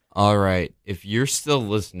All right. If you're still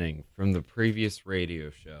listening from the previous radio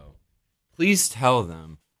show, please tell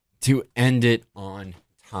them to end it on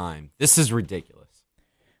time. This is ridiculous.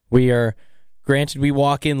 Granted, we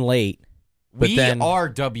walk in late. But we are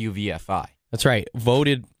WVFI. That's right.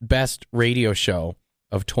 Voted best radio show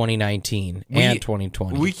of 2019 and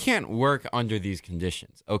 2020. We can't work under these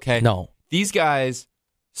conditions, okay? No. These guys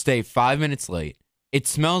stay 5 minutes late. It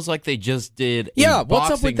smells like they just did a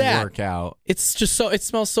what's up with that? Workout. It's just it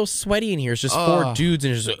smells so sweaty in here. It's just four dudes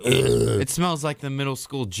and it's just it smells like the middle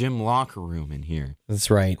school gym locker room in here. That's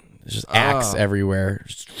right. There's just Axe everywhere.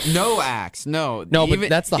 No Axe. No, but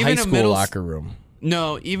that's the high school locker room.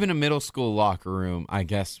 No, even a middle school locker room, I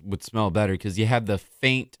guess, would smell better because you have the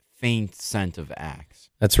faint scent of Axe.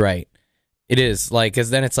 That's right. It is like, because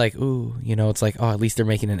then it's like, ooh, it's like, at least they're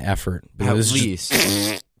making an effort. But at least.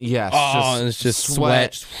 Yes. It's just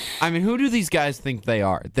sweat. I mean, who do these guys think they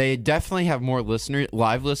are? They definitely have more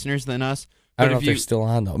live listeners than us. I don't know if they're still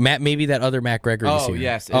on, though. Matt, maybe that other Matt Gregory is here.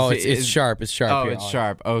 Yes. It's Sharpe. It's Sharpe. Oh, it's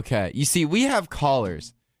Sharpe. Okay. You see, we have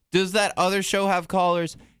callers. Does that other show have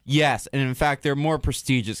callers? Yes. And in fact, they're more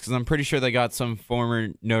prestigious because I'm pretty sure they got some former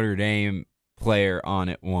Notre Dame player on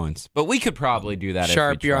it once. But we could probably do that.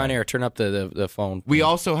 Sharpe, you're on air. Turn up the phone. We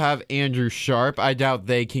also have Andrew Sharpe. I doubt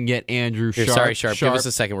they can get Andrew Sharpe. Sorry, Sharpe. Give us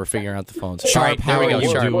a second. We're figuring out the phones. Sharpe, how are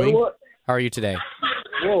you doing? How are you today?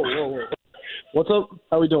 Whoa. What's up?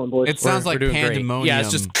 How we doing, boys? It sounds like pandemonium. Great. Yeah,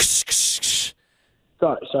 it's just...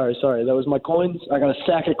 Sorry. That was my coins. I got a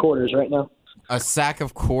sack of quarters right now. A sack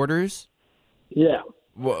of quarters? Yeah.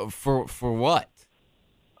 For what?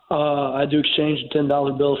 I had to exchange a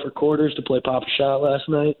 $10 bill for quarters to play Papa Shot last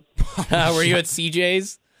night. Were you at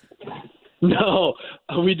CJ's? No,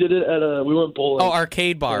 we did it at we went bowling. Oh,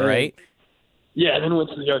 arcade bar, right? Yeah, then went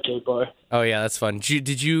to the arcade bar. Oh yeah, that's fun.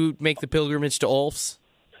 Did you make the pilgrimage to Ulf's?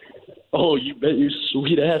 Oh, you bet your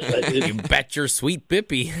sweet ass I did. You bet your sweet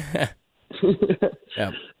bippy.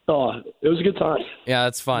 Yeah. Oh, it was a good time. Yeah,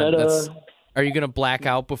 that's fun. Are you gonna black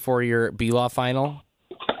out before your B-Law final?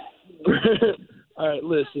 All right,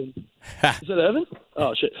 listen. Is that Evan?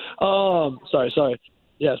 Oh shit. Sorry.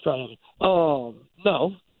 Yeah, it's probably Evan.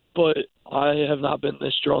 No, but I have not been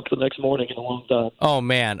this drunk the next morning in a long time. Oh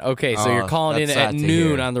man. Okay, so you're calling in at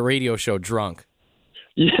noon on the radio show drunk.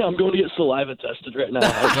 Yeah, I'm going to get saliva tested right now.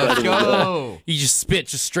 Let's go. You just spit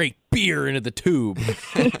just straight beer into the tube.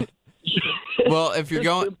 Well, if you're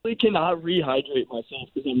going, I simply cannot rehydrate myself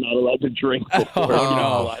because I'm not allowed to drink before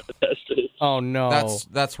saliva tested. Oh no,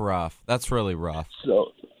 that's rough. That's really rough.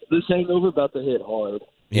 So this hangover about to hit hard.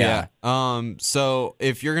 Yeah. So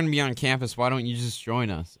if you're gonna be on campus, why don't you just join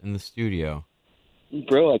us in the studio?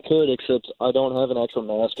 Bro, I could, except I don't have an actual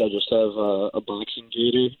mask. I just have a boxing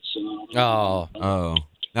gaiter. So. Oh,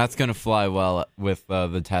 that's gonna fly well with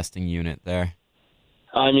the testing unit there.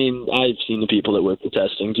 I mean, I've seen the people that work the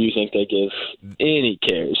testing. Do you think they give any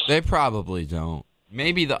cares? They probably don't.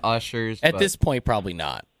 Maybe the ushers. At this point, probably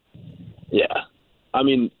not. Yeah. I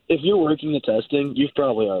mean, if you're working the testing, you've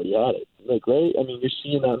probably already had it. Like, right? I mean, you're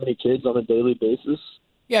seeing that many kids on a daily basis.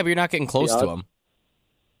 Yeah, but you're not getting close to them.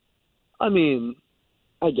 I mean,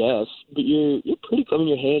 I guess. But you're pretty close. I mean,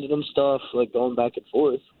 you're handing them stuff, like, going back and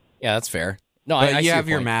forth. Yeah, that's fair. No, but I you see have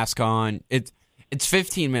your point. mask on. It's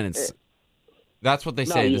 15 minutes. That's what they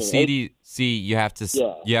say. The CDC, you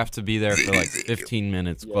have to be there for like 15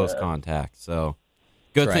 minutes close contact. So,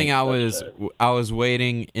 good thing I was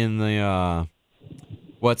waiting in the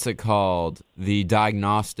what's it called? The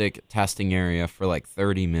diagnostic testing area for like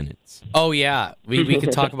 30 minutes. Oh yeah, we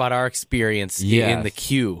could talk about our experience in the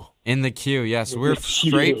queue. In the queue, yes, we're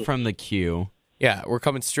straight from the queue. Yeah, we're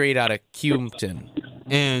coming straight out of Cumpton.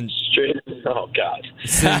 And straight. Oh God,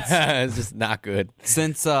 it's just not good.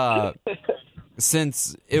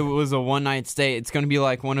 Since it was a one-night stay, it's going to be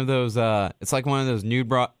like one of those. It's like one of those nude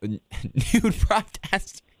broadcasters.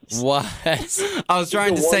 What? I was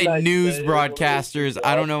trying to say news broadcasters.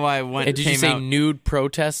 I don't know why I went. Did you say nude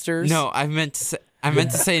protesters? No, I meant to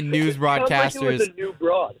say news broadcasters. Sounds like it was a new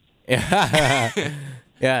broad. Yeah.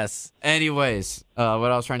 Yes. Anyways, what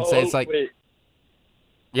I was trying to say, it's like. Wait.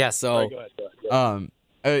 Yeah. So. Go ahead.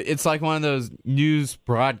 It's like one of those news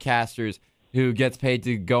broadcasters who gets paid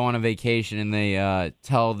to go on a vacation and they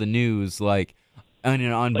tell the news like in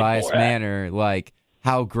an unbiased manner like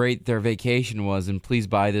how great their vacation was and please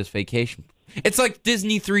buy this vacation. It's like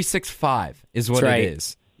Disney 365 is what it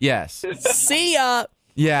is. Yes. See ya.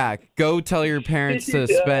 Yeah, go tell your parents to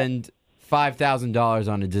spend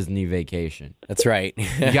 $5,000 on a Disney vacation. That's right.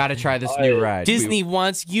 You got to try this new ride. Disney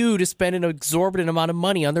wants you to spend an exorbitant amount of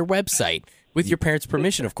money on their website with your parents'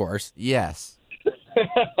 permission, of course. Yes.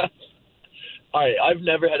 All right, I've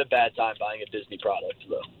never had a bad time buying a Disney product,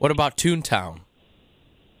 though. What about Toontown?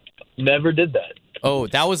 Never did that. Oh,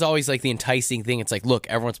 that was always like the enticing thing. It's like, look,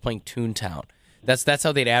 everyone's playing Toontown. That's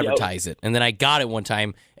how they'd advertise it. And then I got it one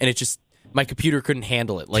time, and it just, my computer couldn't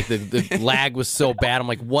handle it. Like, the lag was so bad. I'm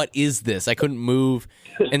like, what is this? I couldn't move.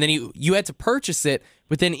 And then you had to purchase it,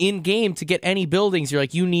 but then in-game, to get any buildings, you're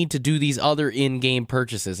like, you need to do these other in-game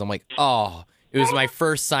purchases. I'm like, oh, it was my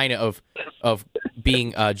first sign of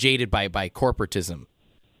being jaded by corporatism.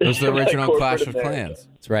 It was the original Clash of Clans.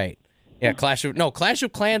 That's right. Yeah, Clash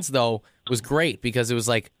of Clans, though, was great because it was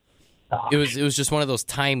like, it was just one of those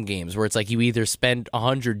time games where it's like you either spend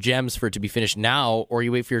 100 gems for it to be finished now, or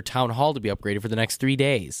you wait for your town hall to be upgraded for the next 3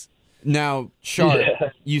 days. Now, Sharpe,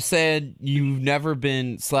 you said you've never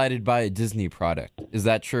been slighted by a Disney product. Is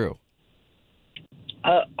that true?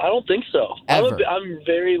 I don't think so. Ever. I'm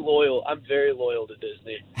very loyal. I'm very loyal to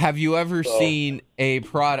Disney. Have you ever seen a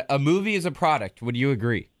movie as a product? Would you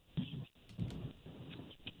agree?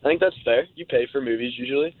 I think that's fair. You pay for movies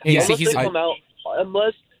usually. Yeah, unless they come out.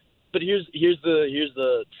 But here's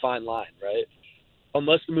the fine line, right?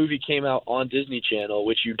 Unless the movie came out on Disney Channel,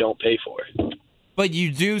 which you don't pay for. But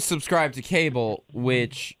you do subscribe to cable,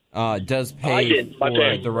 which does pay for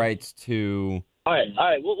the rights to. All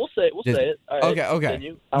right. We'll say it. All right,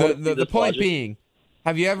 okay. The point being,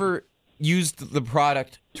 have you ever used the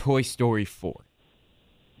product Toy Story 4?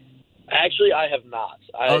 Actually, I have not.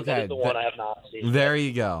 That is the one I have not seen. There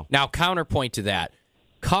you go. Now, counterpoint to that,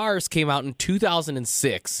 Cars came out in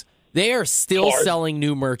 2006. They are still selling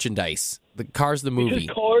new merchandise. The Cars, the movie.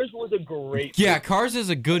 Because Cars was a great movie. Cars is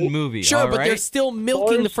a good movie. Sure, but right? they're still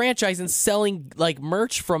milking the franchise and selling like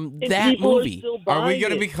merch from that movie. Are we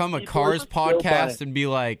going to become a Cars podcast and be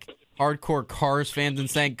like hardcore Cars fans and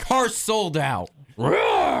saying Cars sold out?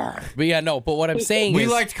 But yeah, no, but what I'm saying we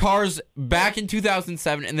is... liked Cars back in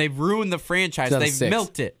 2007, and they've ruined the franchise. They've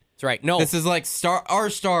milked it. That's right. No. This is like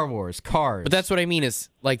our Star Wars, Cars. But that's what I mean is,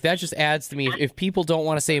 like, that just adds to me. If people don't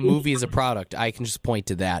want to say a movie is a product, I can just point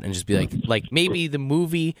to that and just be like maybe the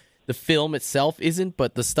movie, the film itself isn't,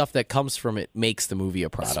 but the stuff that comes from it makes the movie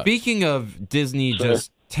a product. Speaking of Disney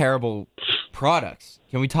just terrible products,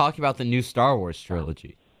 can we talk about the new Star Wars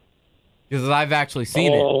trilogy? Because I've actually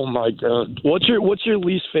seen it. Oh my god! What's your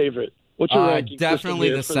least favorite? What's your ranking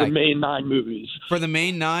definitely the for the main 9 movies? For the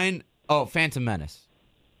main 9, Phantom Menace.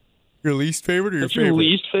 Your least favorite or your favorite? Your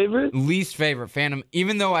least favorite? Least favorite, Phantom.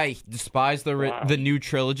 Even though I despise the new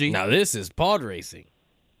trilogy. Now this is pod racing.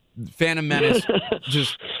 Phantom Menace,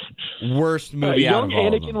 just worst movie out of all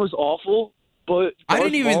of them. Young Anakin was awful, but I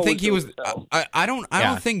didn't even think he was. I don't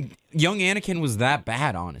think young Anakin was that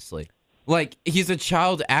bad, honestly. Like, he's a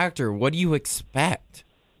child actor. What do you expect?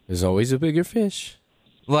 There's always a bigger fish.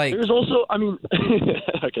 Like, there's also,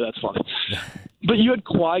 okay, that's funny. But you had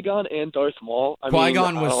Qui-Gon and Darth Maul.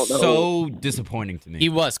 Qui-Gon was so disappointing to me. He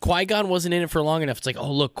was. Qui-Gon wasn't in it for long enough. It's like,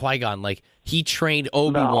 oh, look, Qui-Gon, like, he trained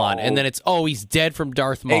Obi-Wan, and then it's, he's dead from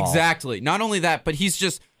Darth Maul. Exactly. Not only that, but he's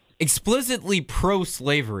just explicitly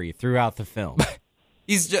pro-slavery throughout the film.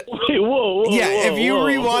 He's just... Wait, whoa, if you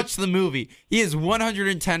rewatch the movie, he is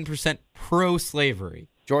 110% pro-slavery.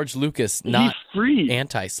 George Lucas, not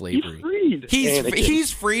anti-slavery.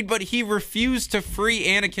 He's freed, but he refused to free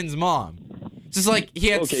Anakin's mom. Just like he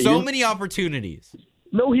had so many opportunities.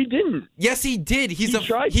 No, he didn't. Yes, he did. He's a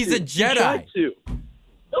Jedi. He tried to.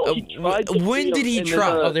 No, he tried to. When did he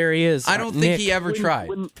try? There he is. I don't think he ever tried.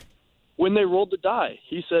 When they rolled the die,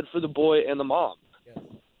 he said for the boy and the mom.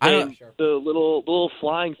 And the little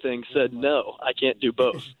flying thing said, no, I can't do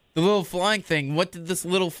both. The little flying thing. What did this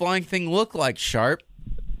little flying thing look like, Sharpe?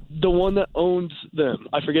 The one that owns them.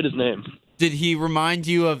 I forget his name. Did he remind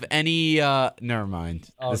you of any... never mind.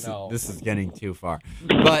 This is getting too far.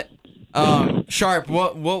 But, Sharpe,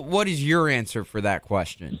 what is your answer for that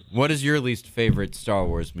question? What is your least favorite Star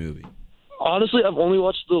Wars movie? Honestly, I've only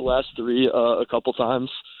watched the last 3 a couple times,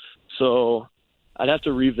 so I'd have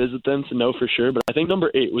to revisit them to know for sure, but I think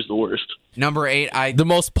number 8 was the worst. Number 8, the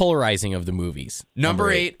most polarizing of the movies.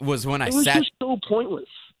 Number 8 was when it was just so pointless.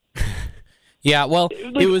 Yeah, well,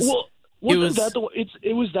 it was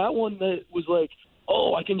that one that was like,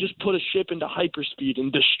 oh, I can just put a ship into hyperspeed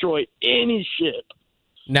and destroy any ship.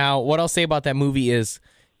 Now, what I'll say about that movie is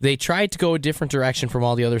they tried to go a different direction from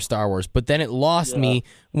all the other Star Wars, but then it lost me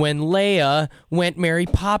when Leia went Mary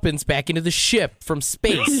Poppins back into the ship from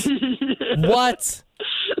space. What?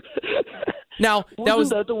 Now,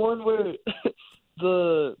 Wasn't that the one where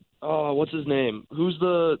the what's his name? Who's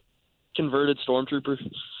the converted stormtrooper?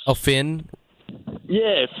 Oh, Finn?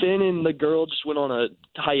 Yeah, Finn and the girl just went on a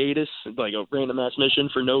hiatus, like a random ass mission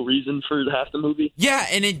for no reason for half the movie. Yeah,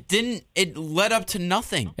 and it led up to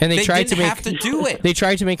nothing. And they tried didn't to have to do it. They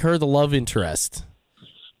tried to make her the love interest.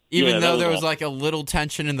 Even though there was like a little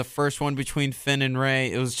tension in the first one between Finn and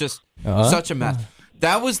Rey, it was just such a mess.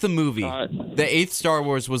 That was the movie. The 8th Star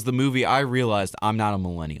Wars was the movie I realized I'm not a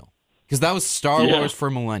millennial. Because that was Star Wars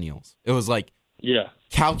for millennials. It was like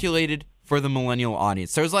calculated for the millennial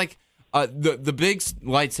audience. There was like the big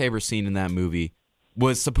lightsaber scene in that movie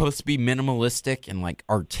was supposed to be minimalistic and like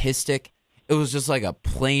artistic. It was just like a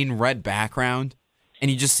plain red background. And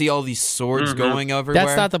you just see all these swords going everywhere.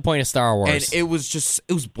 That's not the point of Star Wars. And it was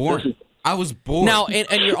boring. I was bored. Now,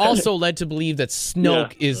 and you're also led to believe that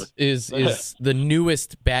Snoke is the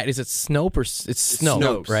newest bat. Is it Snope or it's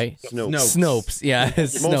Snope, right? Snopes. Yeah,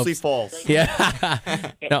 it's mostly false.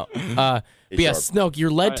 Yeah. No. But yeah, Snoke. You're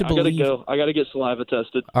led to believe. I gotta go. I gotta get saliva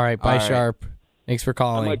tested. All right. Bye, Sharpe. Thanks for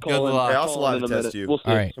calling. Good luck. I'll saliva test you. We'll see.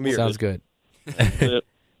 All right. Sounds good.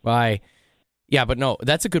 Bye. Yeah, but no,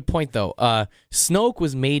 that's a good point, though. Snoke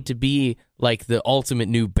was made to be like the ultimate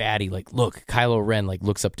new baddie. Like, look, Kylo Ren like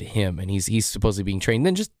looks up to him, and he's supposedly being trained.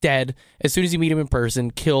 Then just dead as soon as you meet him in person,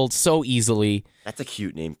 killed so easily. That's a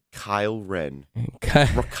cute name, Kyle Ren.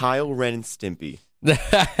 Kyle Ren and Stimpy.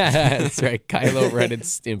 That's right, Kylo Ren and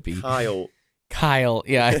Stimpy. Kyle.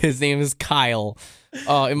 Yeah, his name is Kyle.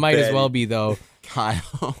 Oh, it might as well be though,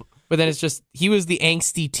 Kyle. But then it's just, he was the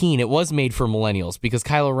angsty teen. It was made for millennials because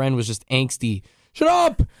Kylo Ren was just angsty. Shut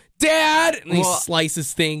up, Dad! And he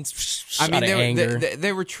slices things out of anger.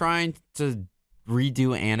 They were trying to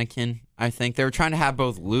redo Anakin, I think. They were trying to have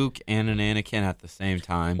both Luke and an Anakin at the same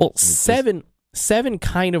time. Well, seven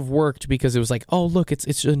kind of worked because it was like, oh, look,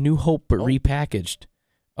 it's a New Hope but repackaged.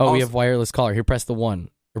 Oh, we have wireless caller. Here, press the 1.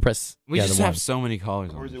 Or press, we just have so many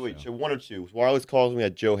callers on Wait, 1 or 2? Wireless calls, we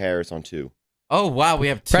had Joe Harris on 2. Oh, wow, we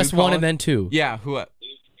have 2 Press callers? 1 and then 2. Yeah,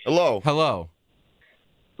 Hello. Hello.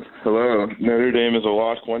 Notre Dame is a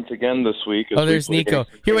lock once again this week. Oh, there's Nico.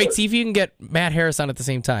 Here, wait, see if you can get Matt Harris on at the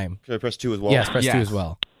same time. Should I press 2 as well? Yes, press 2 as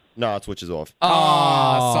well. No, it switches off.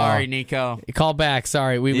 Oh, sorry, Nico. Call back.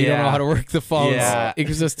 Sorry, we don't know how to work the phones. Yeah. It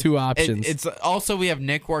gives us 2 options. It's also, we have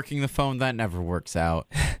Nick working the phone. That never works out.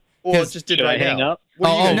 Well, it just did right hang now. up?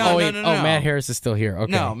 No, no. Matt Harris is still here.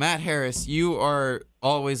 Okay. No, Matt Harris, you are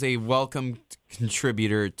always a welcome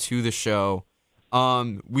contributor to the show.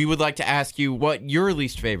 We would like to ask you what your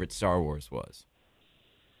least favorite Star Wars was,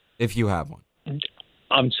 if you have one.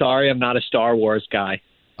 I'm sorry, I'm not a Star Wars guy.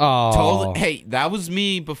 Oh. Hey, that was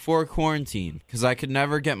me before quarantine because I could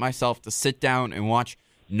never get myself to sit down and watch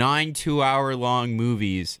 9 2-hour-long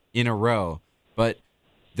movies in a row. But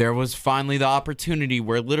there was finally the opportunity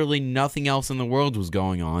where literally nothing else in the world was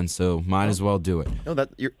going on, so might as well do it. No,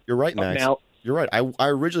 you're right, Max. You're right. I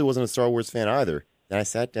originally wasn't a Star Wars fan either. Then I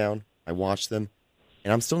sat down, I watched them,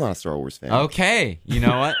 and I'm still not a Star Wars fan. Okay, you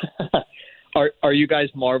know what? Are you guys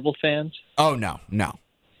Marvel fans? Oh, no.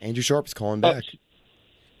 Andrew Sharpe's calling back.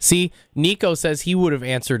 See, Nico says he would have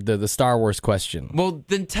answered the Star Wars question. Well,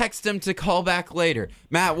 then text him to call back later.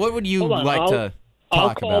 Matt, what would you like to I'll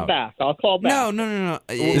talk call about? back. I'll call back. No.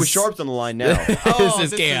 Well, Sharpe's on the line now. This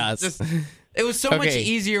is chaos. It was so much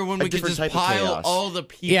easier when we could just pile all the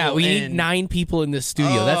people in. Yeah, we need 9 people in this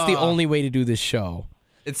studio. That's the only way to do this show.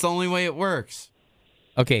 It's the only way it works.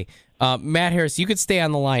 Okay, Matt Harris, you could stay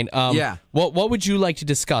on the line. Yeah. What would you like to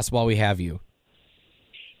discuss while we have you?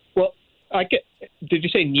 Well, did you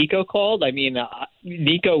say Nico called? I mean,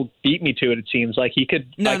 Nico beat me to it. It seems like he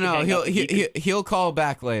could. No, he'll call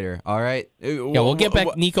back later. All right. Yeah, we'll get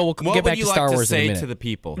back. Nico, we'll get back to Star Wars in a minute. What would you like to say to the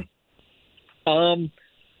people?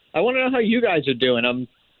 I want to know how you guys are doing.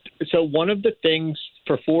 So one of the things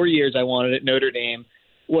for 4 years I wanted at Notre Dame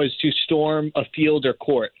was to storm a field or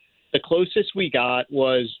court. The closest we got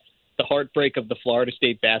was the heartbreak of the Florida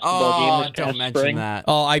State basketball game this past don't spring. mention that.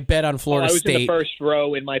 Oh, I bet on Florida I was State. in the first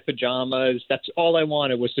row in my pajamas. That's all I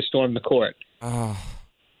wanted was to storm the court.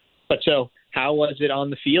 But so, how was it on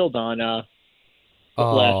the field on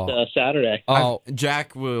last Saturday?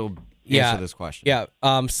 Jack will answer this question. Yeah.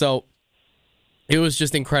 So it was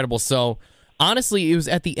just incredible. So honestly, it was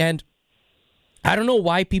at the end. I don't know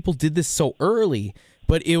why people did this so early,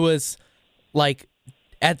 but it was like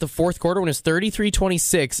at the fourth quarter when it's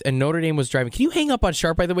 33-26 and Notre Dame was driving. Can you hang up on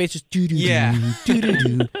Sharpe, by the way? It's just do-do-do,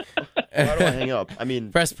 do-do-do. How do I hang up? I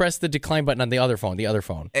mean, press the decline button on the other phone.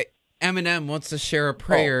 Eminem wants to share a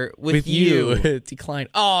prayer with you. Decline.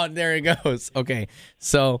 Oh, there it goes. Okay.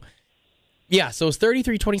 So, yeah. So it's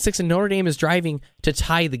 33-26 and Notre Dame is driving to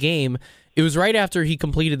tie the game. It was right after he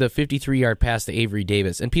completed the 53-yard pass to Avery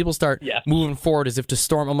Davis. And people start moving forward as if to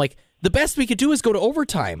storm. I'm like, the best we could do is go to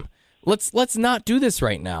overtime. let's not do this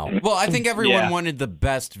right now. Well, I think everyone wanted the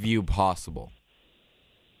best view possible.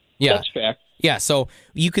 Yeah. That's fair. Yeah, so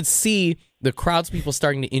you could see the crowds, people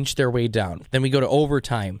starting to inch their way down. Then we go to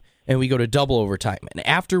overtime, and we go to double overtime. And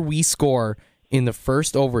after we score in the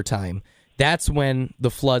first overtime, that's when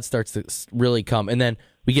the flood starts to really come. And then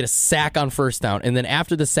we get a sack on first down. And then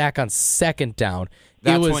after the sack on second down,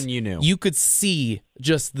 that's when you knew. You could see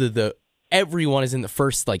just the everyone is in the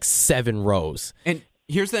first, 7 rows. And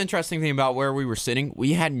here's the interesting thing about where we were sitting.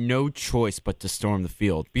 We had no choice but to storm the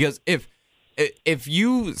field. Because if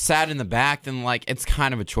you sat in the back, then it's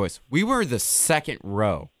kind of a choice. We were the second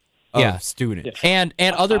row of students. And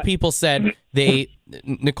other people said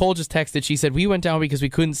Nicole just texted, she said, we went down because we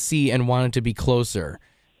couldn't see and wanted to be closer.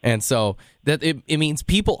 And so that it means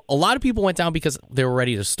a lot of people went down because they were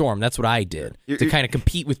ready to storm. That's what I did to kind of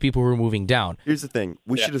compete with people who were moving down. Here's the thing.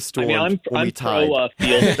 We should have stormed when we tied.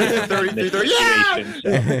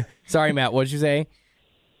 Yeah! Sorry, Matt, what did you say?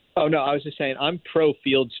 Oh, no, I was just saying I'm pro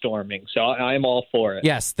field storming, so I'm all for it.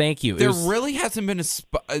 Yes, thank you. There really hasn't been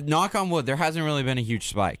knock on wood, there hasn't really been a huge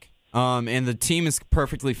spike. And the team is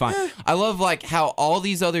perfectly fine. I love how all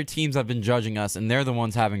these other teams have been judging us, and they're the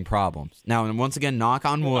ones having problems. Now, and once again, knock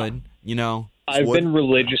on wood, I've been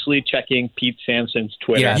religiously checking Pete Sampson's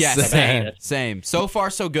Twitter. Yes, same. So far,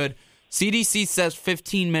 so good. CDC says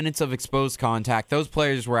 15 minutes of exposed contact. Those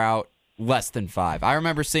players were out less than 5. I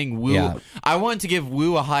remember seeing Wu. Yeah. I wanted to give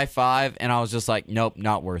Wu a high five, and I was just like, nope,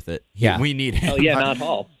 not worth it. We need him. Oh, yeah, not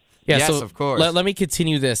Hall. Yeah, yes, so of course. Let me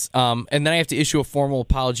continue this, and then I have to issue a formal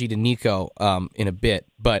apology to Nico in a bit,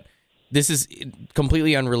 but this is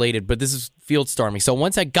completely unrelated, but this is field storming. So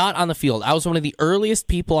once I got on the field, I was one of the earliest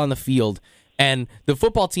people on the field, and the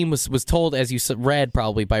football team was told, as you read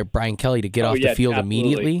probably by Brian Kelly, to get off the field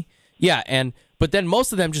immediately. Yeah, but then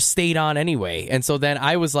most of them just stayed on anyway, and so then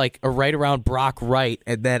I was right around Brock Wright,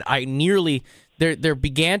 and then I nearly... There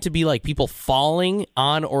began to be people falling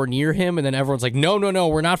on or near him, and then everyone's like, no,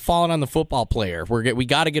 we're not falling on the football player. We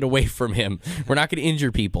got to get away from him. We're not going to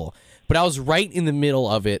injure people. But I was right in the middle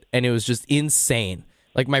of it, and it was just insane.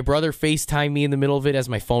 My brother FaceTimed me in the middle of it as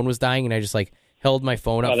my phone was dying, and I just held my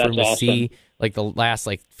phone up for him to see the last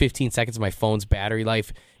 15 seconds of my phone's battery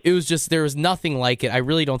life. It was just, there was nothing like it. I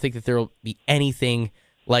really don't think that there will be anything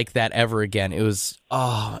like that ever again. It was,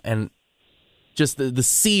 and just the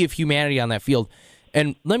sea of humanity on that field.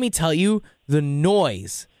 And let me tell you, the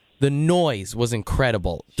noise was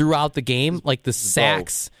incredible throughout the game. The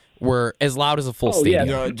sacks were as loud as a full stadium.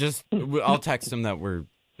 Yeah. I'll text them that we're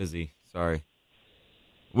busy. Sorry.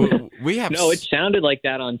 We have no, it sounded like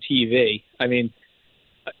that on TV. I mean,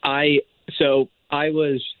 the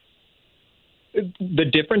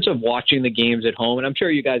difference of watching the games at home, and I'm sure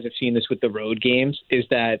you guys have seen this with the road games, is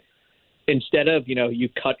that instead of, you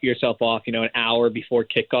cut yourself off, an hour before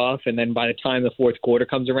kickoff, and then by the time the fourth quarter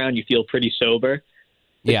comes around, you feel pretty sober.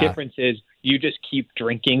 The difference is you just keep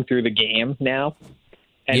drinking through the game now.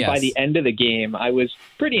 And by the end of the game, I was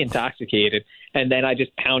pretty intoxicated. And then I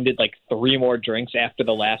just pounded 3 more drinks after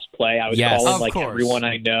the last play. I was calling everyone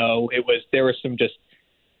I know. There were some just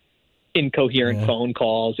incoherent phone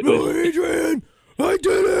calls. Adrian, I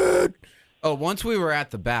did it. Oh, once we were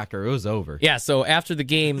at the backer, it was over. Yeah, so after the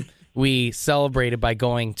game, we celebrated by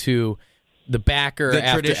going to the backer. The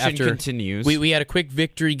tradition continues. We had a quick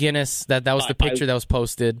victory Guinness. That was the picture that was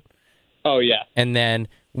posted. Oh, yeah. And then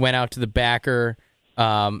went out to the backer.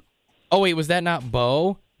 Wait, was that not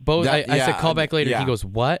Bo? I said call back later. He goes,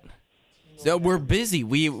 what? So we're busy.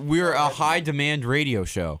 We're a high demand radio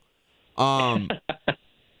show.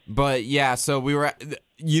 But yeah, so we were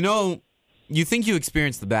you think you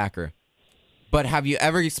experienced the backer, but have you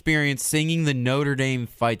ever experienced singing the Notre Dame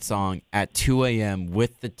fight song at 2 a.m.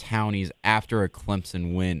 with the Townies after a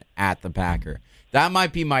Clemson win at the backer? That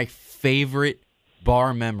might be my favorite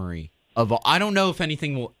bar memory of all. I don't know if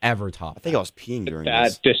anything will ever top. I think I was peeing during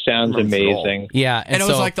this. That just sounds amazing. Yeah, and it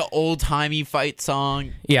was the old-timey fight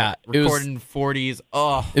song. Yeah, recorded in the 40s.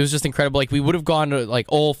 Oh, it was just incredible. We would have gone to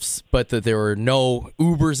Ulf's, but there were no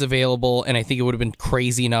Ubers available, and I think it would have been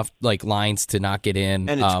crazy enough lines to not get in.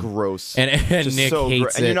 And it's gross. And Nick so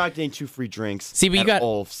hates it. And you're not getting 2 free drinks. See, but you got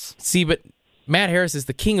Ulf's. See, but Matt Harris is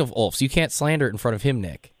the king of Ulf's. You can't slander it in front of him,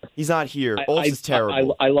 Nick. He's not here. Ulf's is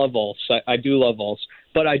terrible. I love Ulf's. I do love Ulf's.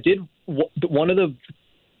 But I did one of the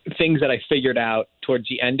things that I figured out towards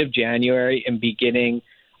the end of January and beginning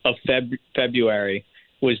of February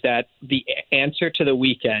was that the answer to the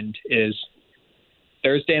weekend is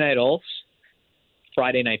Thursday night Ulf's,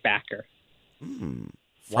 Friday night backer.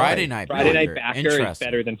 Friday night backer is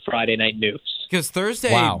better than Friday night noose. Because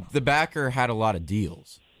Thursday, the backer had a lot of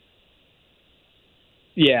deals.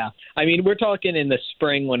 Yeah. I mean, we're talking in the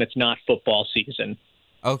spring when it's not football season.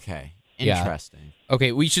 Okay. Interesting. Yeah.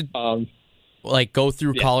 Okay, we should go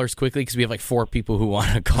through callers quickly because we have 4 people who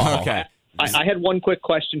want to call. Okay. I had one quick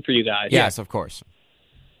question for you guys. Yes, of course.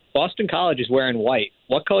 Boston College is wearing white.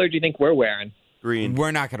 What color do you think we're wearing? Green.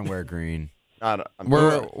 We're not going to wear green. We're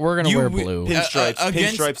going to wear blue.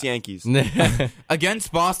 Pinstripes Yankees.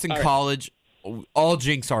 Against Boston College, all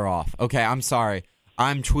jinx are off. Okay, I'm sorry.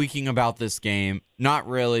 I'm tweaking about this game. Not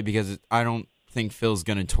really, because I don't think Phil's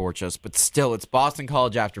going to torch us, but still, it's Boston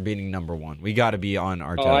College after beating number 1. We got to be on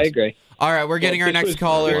our toes. I agree. All right, we're getting our next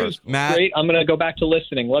caller, Matt. Great. I'm going to go back to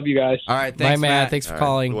listening. Love you guys. All right, thanks, Bye, Matt. Matt. Thanks for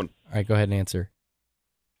calling. All right, go ahead and answer.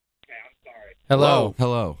 Okay, I'm sorry. Hello.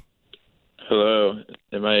 Hello. Hello.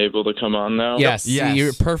 Am I able to come on now? Yes. Yes.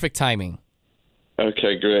 You're perfect timing.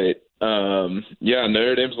 Okay, great.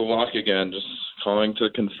 Notre Dame's a lock again. Just calling to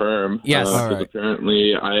confirm. Yes. All right.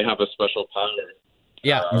 Apparently, I have a special power.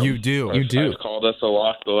 Yeah, you do. I've called us a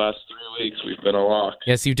lock the last 3 weeks. We've been a lock.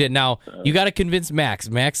 Yes, you did. Now, you got to convince Max.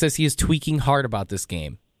 Max says he is tweaking hard about this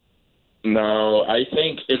game. No, I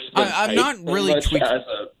think it's been I'm not so really much tweaking.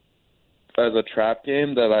 as a trap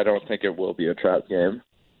game that I don't think it will be a trap game.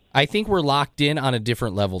 I think we're locked in on a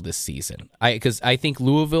different level this season. Because I think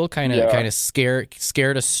Louisville kind of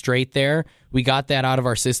scared us straight there. We got that out of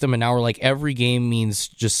our system, and now we're every game means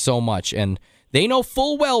just so much. And they know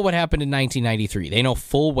full well what happened in 1993. They know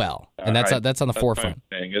full well, and that's on the forefront.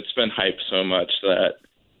 It's been hyped so much that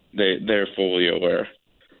they're fully aware.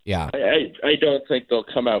 Yeah, I don't think they'll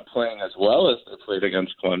come out playing as well as they played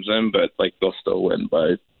against Clemson, but they'll still win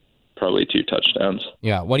by probably 2 touchdowns.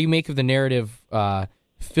 Yeah. What do you make of the narrative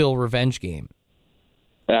Phil revenge game?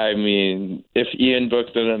 I mean, if Ian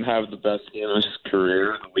Book didn't have the best game of his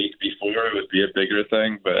career the week before, it would be a bigger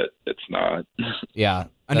thing, but it's not. Yeah.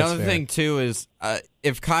 Another thing, too, is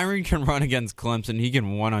if Kyron can run against Clemson, he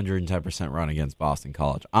can 110% run against Boston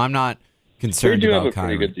College. I'm not concerned about Kyron. They do have a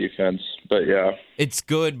pretty good defense, but yeah. It's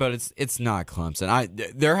good, but it's not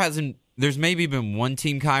Clemson. There's maybe been one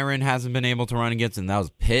team Kyron hasn't been able to run against, and that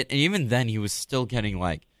was Pitt. And even then, he was still getting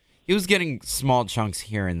small chunks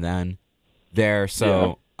here and then there.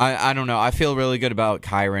 So I don't know. I feel really good about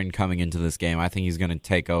Kyron coming into this game. I think he's going to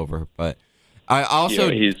take over. But I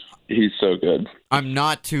also he's so good. I'm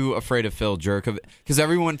not too afraid of Phil Jurkovec because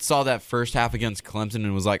everyone saw that first half against Clemson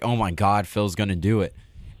and was like, "Oh my God, Phil's going to do it."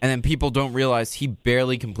 And then people don't realize he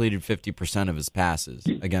barely completed 50% of his passes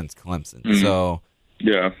against Clemson. Mm-hmm. So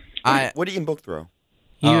what did Ian Book throw?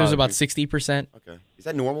 He was about 60%. Okay, is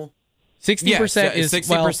that normal? 60% is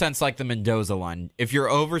 60% is like the Mendoza line. If you're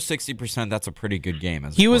over 60%, that's a pretty good game.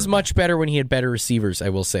 He was much better when he had better receivers. I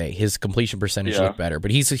will say his completion percentage looked better,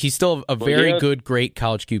 but he's still a very good, great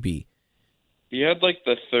college QB. He had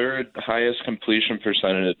the 3rd highest completion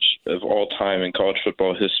percentage of all time in college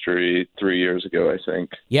football history 3 years ago, I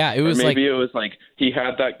think. Yeah, it was maybe it was he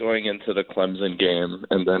had that going into the Clemson game,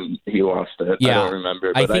 and then he lost it. Yeah, I don't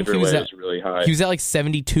remember, but either way, it was really high. He was at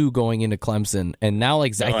 72 going into Clemson, and now I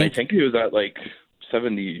think he was at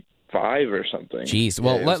 75 or something. Jeez,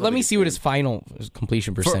 well, let me see what his final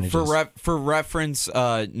completion percentage is. For reference,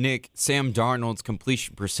 Nick, Sam Darnold's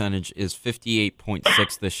completion percentage is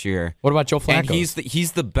 58.6 this year. What about Joe Flacco? And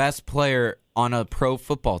he's the best player on a pro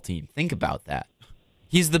football team. Think about that.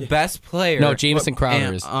 He's the best player. No, Jamison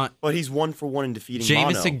Crowder is. But he's 1 for 1 in defeating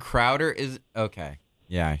Jamison Mono. Crowder is okay.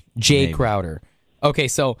 Yeah, Jay Crowder. Okay,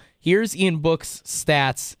 so here's Ian Book's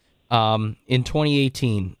stats in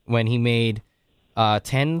 2018 when he made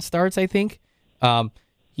 10 starts, I think.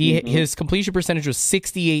 His completion percentage was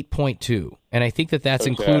 68.2, and I think that's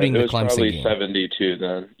including the Clemson game. It was probably 72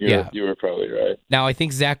 then. You were probably right. Now, I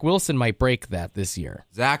think Zach Wilson might break that this year.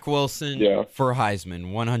 Zach Wilson for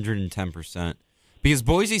Heisman, 110%. Because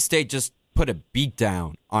Boise State just put a beat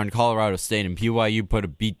down on Colorado State, and BYU put a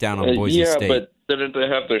beat down on Boise State. Yeah, but didn't they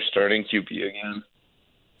have their starting QB again?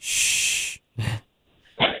 Shh.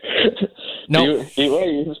 No,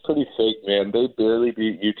 BYU is pretty fake, man. They barely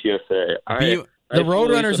beat UTSA. The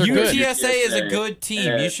Roadrunners are good. UTSA is a good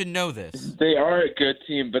team. You should know this. They are a good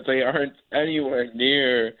team, but they aren't anywhere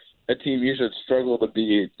near a team you should struggle to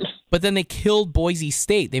beat. But then they killed Boise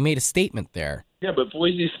State. They made a statement there. Yeah, but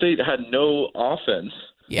Boise State had no offense.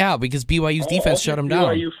 Yeah, because BYU's defense shut them down.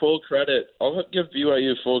 I'll give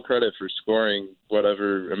BYU full credit for scoring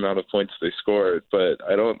whatever amount of points they scored, but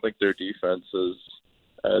I don't think their defense is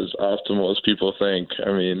as optimal as people think.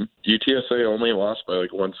 I mean, UTSA only lost by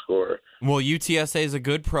 1 score. Well, UTSA is a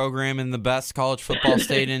good program and the best college football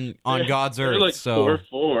state on God's earth. So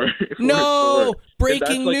 4-4. No!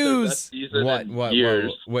 Breaking news! What?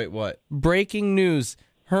 Wait, what? Breaking news.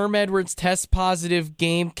 Herm Edwards test positive,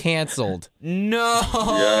 game canceled. No.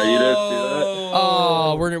 Yeah, you didn't see that.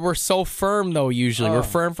 Oh, we're so firm though. Usually, we're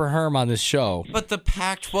firm for Herm on this show. But the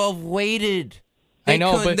Pac-12 waited. I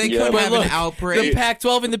know, but they couldn't have look, an outbreak. The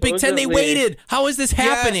Pac-12 and the Big Ten, they waited. How is this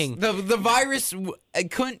happening? Yes, the virus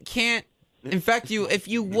can't infect you if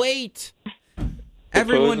you wait.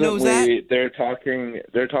 Everyone knows that. They're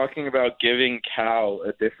talking about giving Cal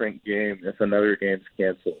a different game if another game's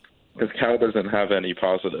canceled, because Cal doesn't have any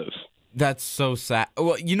positives. That's so sad.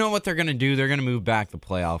 Well, you know what they're going to do? They're going to move back the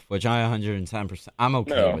playoff, which I 110%. I'm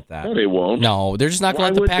okay with that. No, they won't. No, they're just not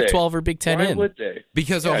going to let the Pac-12 or Big Ten in. Why would they?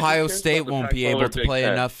 Because Ohio State won't be able to play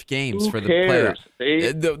enough games for the cares?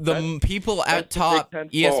 playoff. The people at top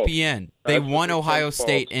ESPN, they want Ohio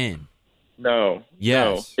State in. No.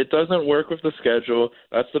 Yes. No. It doesn't work with the schedule.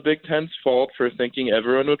 That's the Big Ten's fault for thinking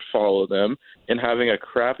everyone would follow them and having a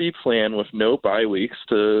crappy plan with no bye weeks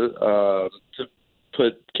to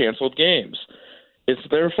put canceled games. It's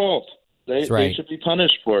their fault. They should be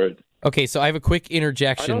punished for it. Okay, so I have a quick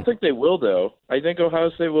interjection. I don't think they will, though. I think Ohio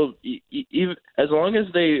State will, even as long as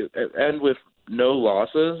they end with no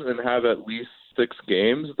losses and have at least 6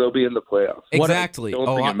 games, they'll be in the playoffs. Exactly.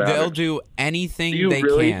 They'll do anything they can. Do you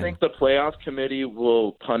really think the playoff committee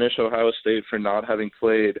will punish Ohio State for not having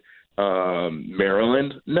played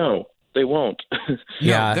Maryland? No, they won't.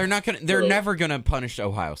 Yeah, they're not gonna. They're never gonna punish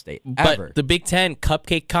Ohio State ever. But the Big Ten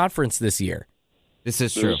cupcake conference this year. This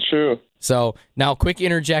is true. This is true. So now, quick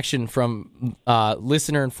interjection from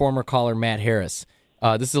listener and former caller Matt Harris.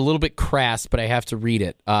 This is a little bit crass, but I have to read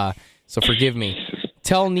it. So forgive me.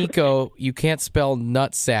 Tell Nico you can't spell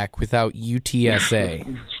nutsack without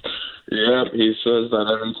UTSA. Yeah, he says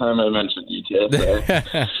that every time I mention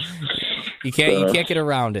UTSA. You can't get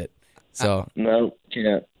around it. So no,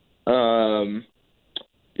 can't.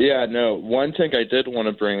 Yeah, no. One thing I did want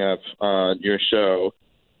to bring up on your show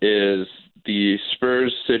is the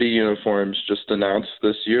Spurs City uniforms just announced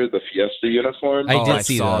this year, the Fiesta uniforms. I did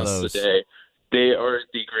see those today. They are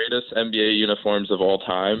the greatest NBA uniforms of all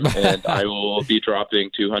time, and I will be dropping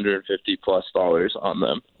 $250+ on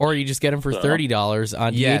them. Or you just get them for $30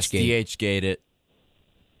 on yes, DHgate. DHgate it.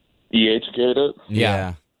 DHgate it?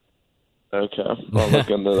 Yeah. Okay, I'll look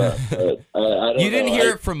into that. I don't you didn't know.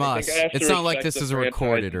 hear it from us. It's not like this is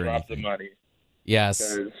recorded or anything. The money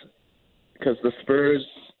yes. Because the Spurs,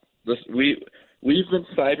 we've been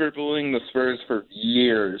cyberbullying the Spurs for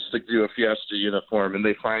years to do a Fiesta uniform, and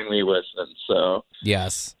they finally listened. So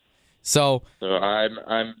yes, so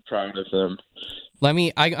I'm proud of them.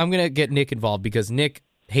 I'm gonna get Nick involved because Nick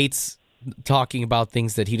hates talking about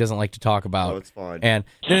things that he doesn't like to talk about. Oh, it's fine. And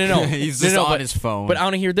no, he's just on his phone. But I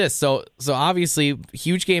want to hear this. So obviously,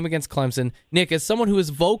 huge game against Clemson. Nick, as someone who has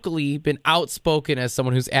vocally been outspoken, as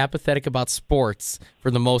someone who's apathetic about sports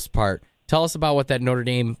for the most part, tell us about what that Notre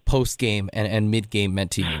Dame post-game and mid-game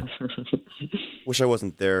meant to you. Wish I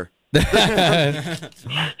wasn't there.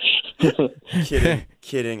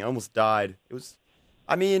 Kidding. I almost died. It was,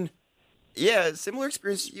 similar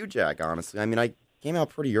experience to you, Jack, honestly. I came out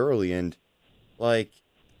pretty early, and,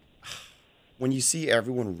 when you see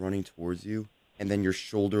everyone running towards you, and then your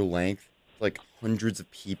shoulder length, hundreds of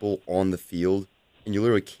people on the field, and you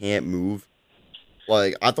literally can't move,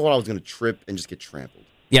 I thought I was going to trip and just get trampled.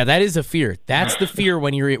 Yeah, that is a fear. That's the fear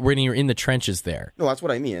when you're in the trenches there. No, that's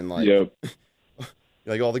what I mean. Yep.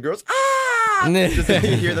 All the girls, just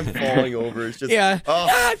you hear them falling over. It's just no.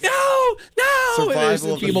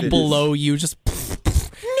 Survival of the people fittest. below you just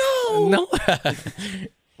no.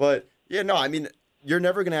 But you're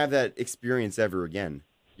never gonna have that experience ever again.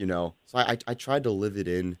 So I tried to live it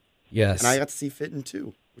in. Yes, and I got to see Fitton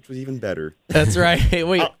too, which was even better. That's right. Hey,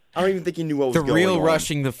 wait. I don't even think he knew what was going on. The real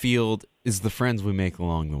rushing the field is the friends we make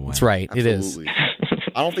along the way. That's right. Absolutely. It is.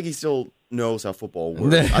 I don't think he still knows how football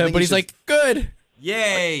works. But he's like, good.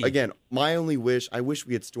 Yay! Again, my only wish, I wish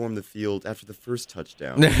we had stormed the field after the first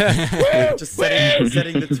touchdown. Just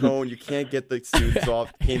setting the tone. You can't get the students off.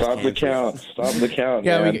 Stop the count.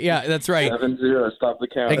 Yeah, that's right. 7-0, stop the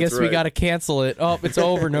count. I guess we got to cancel it. Oh, it's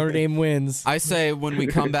over. Notre Dame wins. I say when we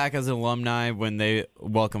come back as alumni, when they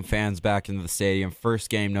welcome fans back into the stadium,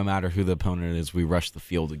 first game, no matter who the opponent is, we rush the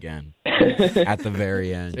field again at the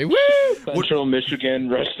very end. Woo! Central Michigan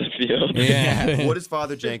rush the field. Yeah. What is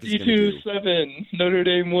Father Jenkins going to do? 52-7, Notre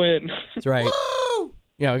Dame win. That's right. Woo!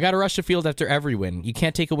 Yeah, we got to rush the field after every win. You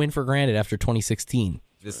can't take a win for granted after 2016.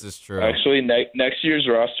 This is true. Actually, next year's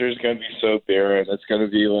roster is going to be so barren. It's going to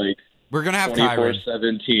be we're going to have Kyron.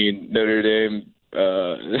 24-17 Notre Dame,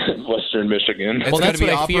 Western Michigan. It's going to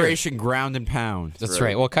be Operation Ground and Pound. That's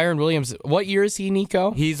right. Well, Kyron Williams, what year is he,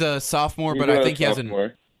 Nico? He's a sophomore, He's but I think he has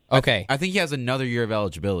Okay. I think he has another year of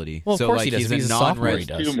eligibility. Well, of so course like he does. he's He's a a sophomore, he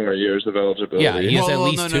non-red. does. 2 more years of eligibility. Yeah, he has at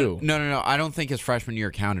least two. No. I don't think his freshman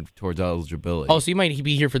year counted towards eligibility. Oh, so he might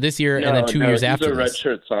be here for this year and then 2 years after this. He's a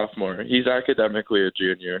redshirt sophomore. He's academically a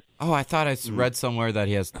junior. Oh, I thought I read somewhere that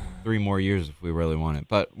he has 3 more years if we really want it.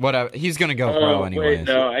 But whatever, he's gonna go pro anyway. Wait,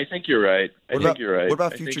 no, I think you're right. What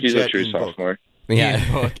about future he's Jet a true Ian Book? sophomore. Yeah.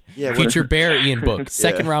 Ian Book. Yeah, Future Bear, Ian Book.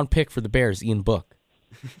 Second round pick for the Bears, Ian Book.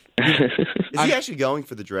 Is he actually going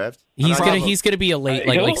for the draft? He's gonna be a late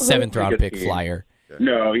like he'll 7th round make a pick team. flyer.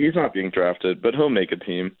 No, he's not being drafted, but he'll make a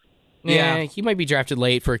team. Yeah, he might be drafted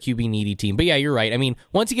late for a QB needy team. But yeah, you're right. I mean,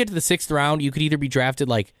 once you get to the 6th round, you could either be drafted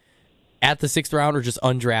like at the 6th round or just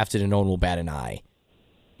undrafted and no one will bat an eye.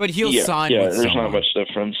 But he'll sign yeah, with there's someone. not much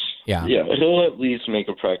difference. Yeah. Yeah, he'll at least make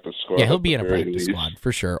a practice squad. Yeah, he'll be in at a the very practice least. squad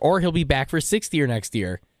for sure. Or he'll be back for 6th year next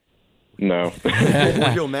year. No.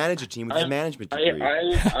 Or he'll manage a team with his management degree.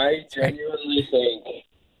 I genuinely think,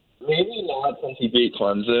 maybe not since he beat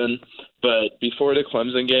Clemson, but before the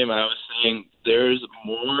Clemson game, I was saying there's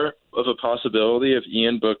more of a possibility of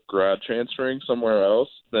Ian Book grad transferring somewhere else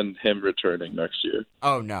than him returning next year.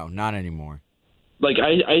 Oh no, not anymore. Like,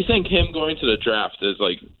 I think him going to the draft is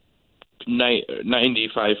like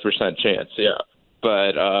 95% chance, yeah.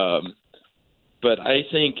 But I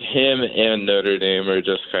think him and Notre Dame are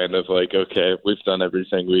just kind of like, okay, we've done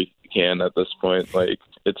everything we can at this point. Like,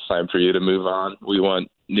 it's time for you to move on. We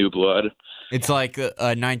want new blood. It's like a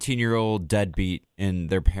 19-year-old deadbeat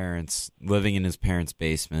and their parents living in his parents'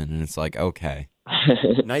 basement, and it's like, okay.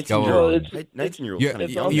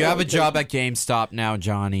 19-year-old. You have a job at GameStop now,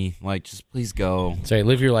 Johnny. Like, just please go. Sorry,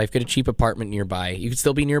 live your life. Get a cheap apartment nearby. You can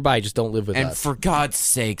still be nearby, just don't live with And us. for God's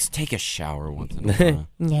sakes, take a shower once in a while.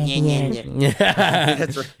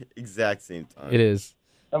 That's right. Exact same time. It is.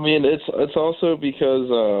 I mean, it's also because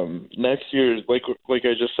next year's, like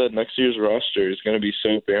I just said, next year's roster is going to be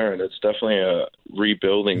so barren. It's definitely a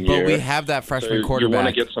rebuilding year. But we have that freshman so quarterback. You want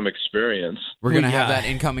to get some experience. We're going to have that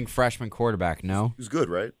incoming freshman quarterback, no? Who's good,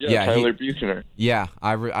 right? Yeah, Tyler Buchner. Yeah,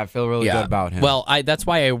 I feel really good about him. Well, that's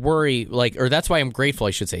why I worry, or that's why I'm grateful,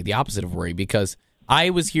 I should say, the opposite of worry, because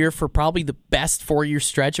I was here for probably the best 4-year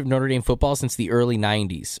stretch of Notre Dame football since the early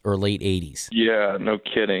 90s or late 80s. Yeah, no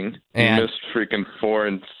kidding. And you missed freaking 4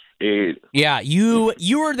 and 8. Yeah, you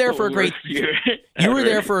were there for a great you were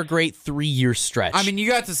there for a great 3-year stretch. I mean, you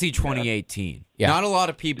got to see 2018. Yeah. Not a lot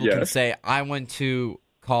of people can say I went to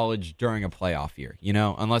college during a playoff year,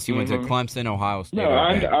 unless you went to Clemson, Ohio State. No,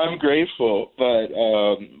 I'm grateful, but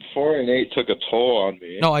 4 and 8 took a toll on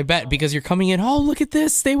me. No, I bet, because you're coming in, oh, look at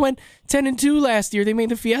this. They went 10-2 last year. They made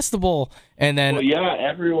the Fiesta Bowl. And then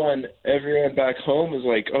everyone back home was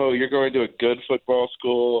like, "Oh, you're going to a good football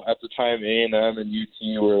school." At the time, A&M and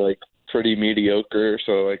UT were like pretty mediocre,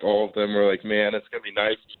 so like all of them were like, "Man, it's going to be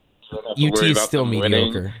nice." UT is still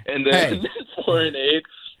mediocre. And then 4 and 8.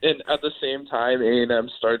 And at the same time, A&M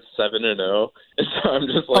starts 7-0, and so I'm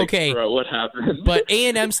just like, okay, bro, what happened? But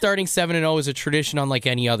A&M starting 7-0 is a tradition unlike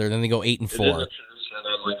any other. Then they go 8-4. It is a tradition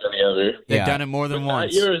unlike any other. They've done it more than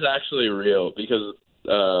once. That year is actually real because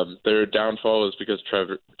their downfall is because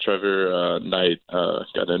Trevor Knight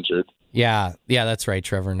got injured. Yeah, that's right,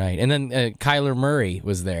 Trevor Knight. And then Kyler Murray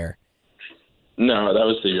was there. No, that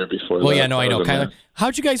was the year before. Well, that. yeah, no, I know. Kyler,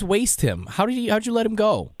 how'd you guys waste him? How'd you let him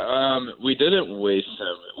go? We didn't waste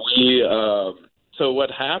him. So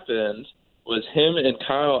what happened was him and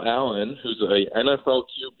Kyle Allen, who's a NFL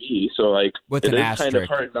QB. So like, it is kind of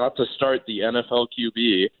hard not to start the NFL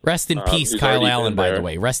QB. Rest in peace, Kyle Allen. By the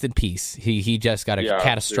way, rest in peace. He just got a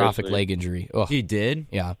catastrophic leg injury. Ugh. He did?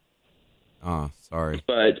 Yeah. Oh, sorry.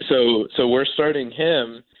 But so we're starting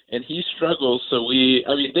him. And he struggles, they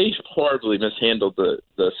horribly mishandled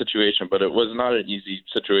the situation, but it was not an easy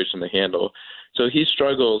situation to handle. So he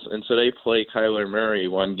struggles, and so they play Kyler Murray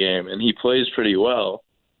one game, and he plays pretty well,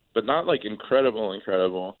 but not like incredible.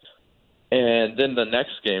 And then the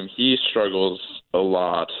next game, he struggles a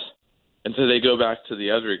lot. And so they go back to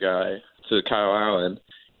the other guy, to Kyle Allen.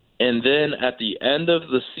 And then at the end of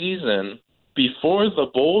the season, before the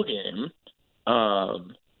bowl game,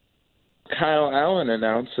 Kyle Allen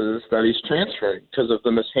announces that he's transferring because of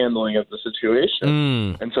the mishandling of the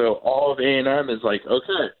situation. And so all of A&M is like,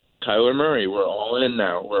 okay, Kyler Murray, we're all in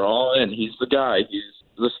now. We're all in. He's the guy. He's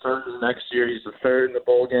the starter next year. He's the third in the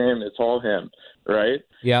bowl game. It's all him, right?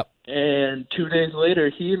 Yep. And 2 days later,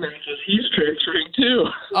 he announces he's transferring too.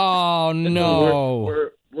 Oh, no. So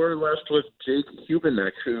we're left with Jake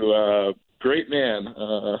Hubenek, who great man,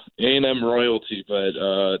 A&M royalty, but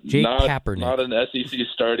not an SEC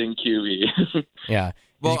starting QB. Yeah.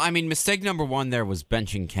 Well, I mean, mistake number one there was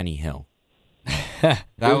benching Kenny Hill. That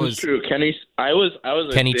was true. I was a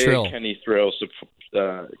Kenny big Trill. Kenny Thrill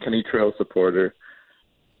Kenny Trill supporter.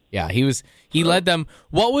 Yeah, he led them.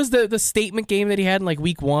 What was the statement game that he had in like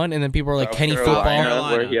week 1? And then people were like, Kenny football.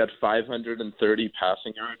 Where he had 530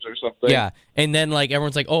 passing yards or something. Yeah, and then like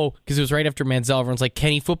everyone's like, oh, because it was right after Manziel. Everyone's like,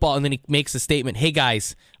 Kenny football. And then he makes a statement, hey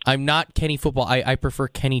guys, I'm not Kenny football. I prefer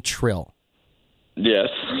Kenny Trill. Yes.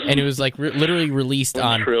 And it was like literally released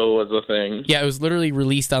on. Trill was a thing. Yeah, it was literally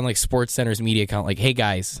released on like Sports Center's media account. Like, hey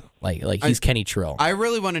guys, like he's Kenny Trill. I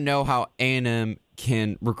really want to know how A&M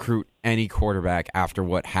can recruit any quarterback after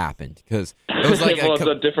what happened, because it was like it's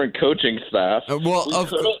a different coaching staff.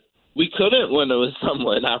 We couldn't when it was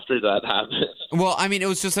someone after that happened. Well, I mean, it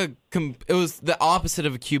was just it was the opposite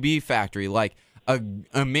of a QB factory. Like an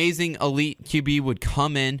amazing elite QB would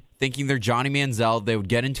come in thinking they're Johnny Manziel, they would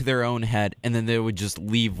get into their own head, and then they would just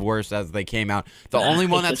leave worse as they came out. The only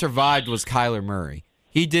one that survived was Kyler Murray.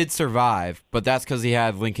 He did survive, but that's because he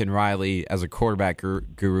had Lincoln Riley as a quarterback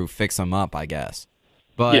guru fix him up, I guess.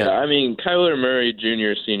 But yeah, I mean, Kyler Murray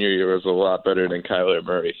junior, senior year was a lot better than Kyler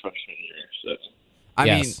Murray freshman year. So. I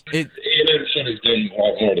mean, A&M should have done a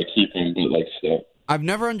lot more to keep him, but like still. I've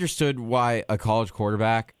never understood why a college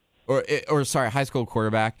quarterback, high school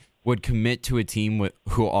quarterback, would commit to a team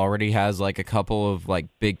who already has like a couple of like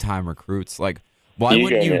big time recruits. Like, why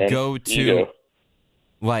wouldn't you go to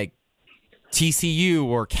like TCU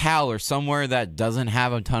or Cal or somewhere that doesn't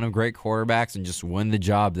have a ton of great quarterbacks and just win the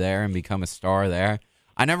job there and become a star there?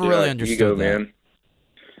 I never really understood that. Man.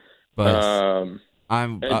 But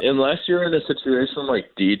unless you're in a situation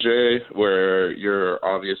like DJ where you're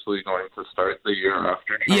obviously going to start the year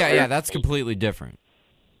after. Yeah, that's completely different.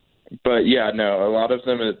 But yeah, no, a lot of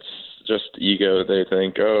them it's just ego. They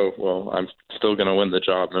think, oh, well, I'm still going to win the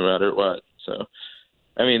job no matter what. So,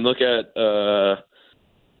 I mean, look at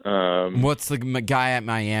what's the guy at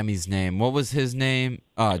Miami's name? What was his name?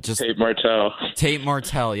 Just Tate Martell. Tate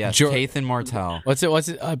Martell, yes. Tathan Martell. What's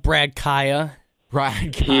it? Brad Kaya.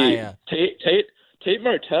 Brad Kaya. Tate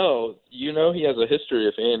Martell, you know he has a history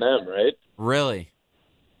of A&M, right? Really?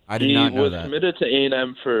 I did not know that. He was committed to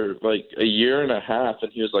A&M for like a year and a half,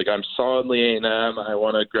 and he was like, I'm solidly A&M. I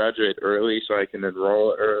want to graduate early so I can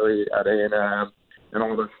enroll early at A&M and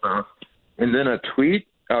all this stuff. And then he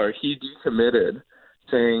decommitted,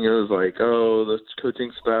 saying it was like, oh, the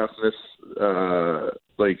coaching staff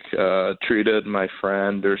treated my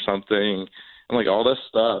friend or something, and like all this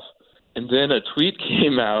stuff. And then a tweet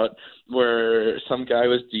came out where some guy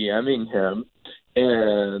was DMing him,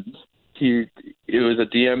 and it was a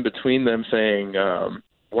DM between them saying,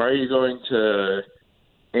 why are you going to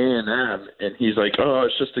A&M? And he's like, oh,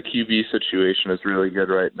 it's just the QB situation is really good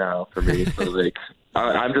right now for me. So like,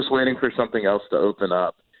 I'm just waiting for something else to open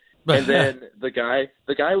up. And then the guy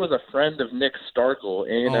was a friend of Nick Starkel,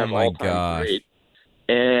 A&M all-time great.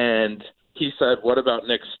 And he said, what about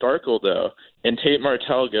Nick Starkel, though? And Tate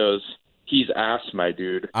Martell goes, he's ass, my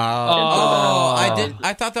dude.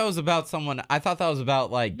 I thought that was about someone. I thought that was about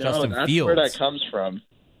like Justin Fields. Where that comes from.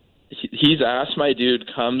 He's ass, my dude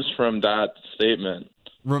comes from that statement.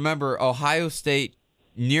 Remember, Ohio State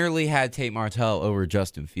nearly had Tate Martell over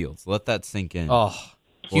Justin Fields. Let that sink in. Oh,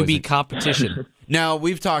 QB competition. Now,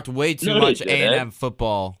 we've talked way too much A&M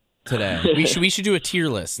football today. We should do a tier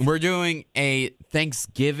list. We're doing a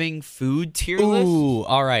Thanksgiving food tier list. Ooh,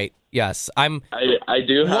 all right. Yes, I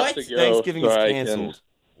do have to go. Thanksgiving is canceled.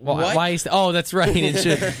 Why is? Oh, that's right.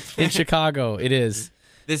 In Chicago, it is.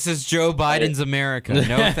 This is Joe Biden's America.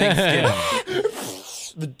 No Thanksgiving.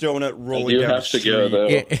 The donut rolling down the street. I do have to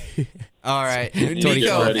go, though. All right,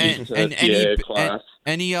 Nico,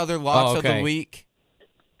 any other locks of the week?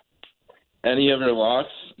 Any other locks?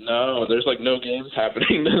 No, there's like no games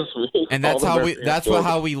happening this week. And that's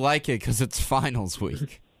how we like it, because it's finals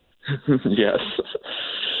week. Yes.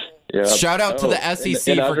 Yeah. Shout out to the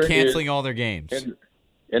SEC for canceling all their games.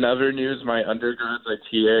 In other news, my undergrads at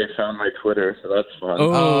TA found my Twitter, so that's fun.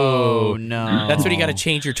 Oh, no. That's when you got to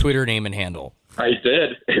change your Twitter name and handle. I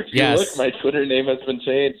did. If you look, my Twitter name has been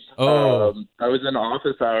changed. Oh. I was in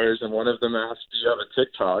office hours, and one of them asked, do you have a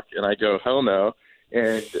TikTok? And I go, hell no.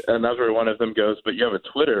 And another one of them goes, but you have a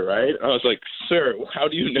Twitter, right? I was like, sir, how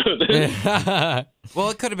do you know this? Well,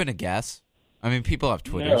 it could have been a guess. I mean, people have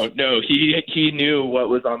Twitters. No, he knew what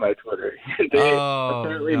was on my Twitter.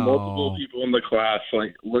 Apparently multiple people in the class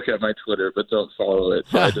look at my Twitter but don't follow it,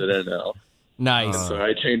 so I didn't know. Nice. So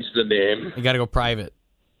I changed the name. You got to go private.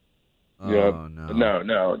 Oh,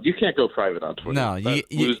 No. You can't go private on Twitter. No, that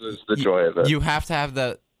loses the joy of it. You have to have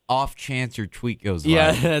the off chance your tweet goes viral.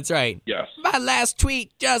 Yeah, that's right. Yes. My last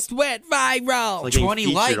tweet just went viral. Like 20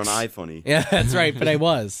 likes on iFunny. Yeah, that's right, but I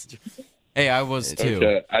was. Hey, I was too.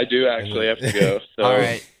 Okay, I do actually have to go. So All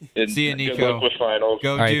right. See you, Nico. Good luck with finals.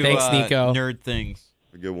 Go All right, do thanks, Nico. nerd things.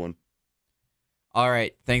 A good one. All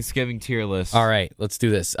right, Thanksgiving tier list. All right, let's do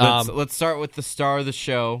this. Let's start with the star of the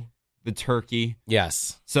show, the turkey.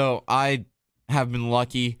 Yes. So I have been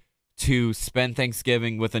lucky to spend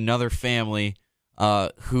Thanksgiving with another family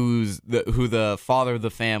who the father of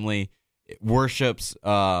the family worships.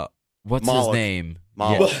 What's Moloch. his name?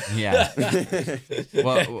 Moloch. Yeah.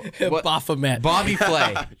 Baphomet. Bobby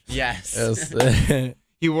Flay. Yes. Yes.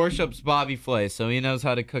 He worships Bobby Flay, so he knows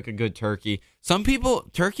how to cook a good turkey. Some people,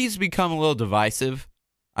 turkey's become a little divisive.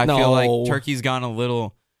 I feel like turkey's gone a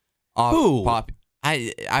little off Who? pop.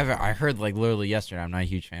 I heard like literally yesterday. I'm not a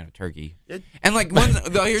huge fan of turkey. And like,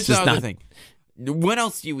 here's the other thing. When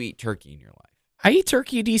else do you eat turkey in your life? I eat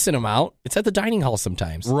turkey a decent amount. It's at the dining hall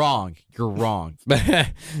sometimes. Wrong. You're wrong.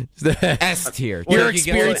 S tier. Your Turkey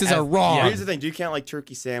experiences gets- are wrong. Here's the thing. Do you count like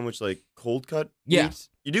turkey sandwich, like cold cut? Yeah. meats?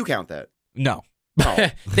 You do count that. No. Oh.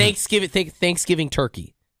 Thanksgiving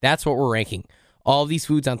turkey. That's what we're ranking. All these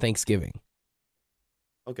foods on Thanksgiving.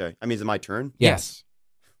 Okay. I mean, is it my turn? Yes.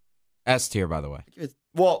 S tier, by the way.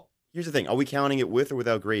 Well, here's the thing. Are we counting it with or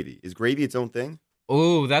without gravy? Is gravy its own thing?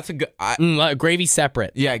 Ooh, that's a good. Gravy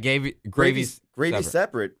separate. Yeah, gravy's Gravy's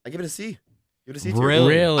separate. I give it a C. Give it a C tier.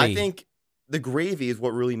 Really? I think the gravy is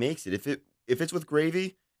what really makes it. If it's with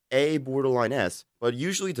gravy, A, borderline S, but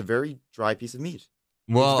usually it's a very dry piece of meat.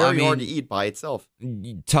 Well, it's very hard to eat by itself.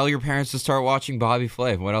 Tell your parents to start watching Bobby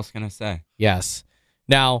Flay. What else can I say? Yes.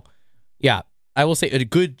 Now, yeah, I will say a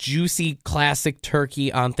good, juicy, classic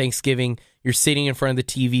turkey on Thanksgiving. You're sitting in front of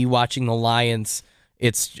the TV watching the Lions.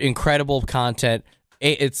 It's incredible content.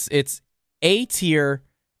 It's A tier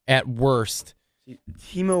at worst.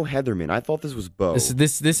 Timo Heatherman. I thought this was Bo.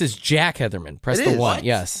 This is Jack Heatherman. Press It the is? one. What?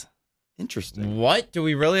 Yes. Interesting. What? Do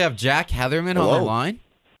we really have Jack Heatherman on the Hello? line?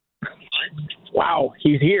 Wow,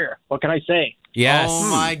 he's here. What can I say? Yes. Oh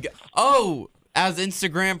my god. Oh, as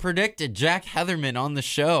Instagram predicted, Jack Heatherman on the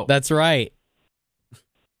show. That's right.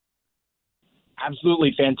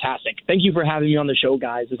 Absolutely fantastic. Thank you for having me on the show,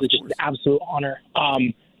 guys. This is just an absolute honor.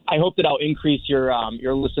 I hope that I'll increase your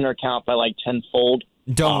listener count by like tenfold.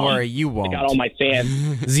 Don't worry, you I won't. got all my fans.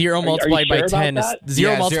 Zero multiplied by sure about 10 is that?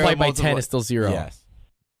 zero Yeah, multiplied by 10 multiplied- is still zero. Yes.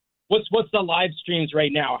 What's the live streams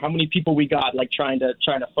right now? How many people we got like trying to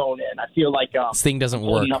phone in? I feel like This thing doesn't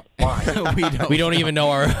work. holding up the line. we We don't even know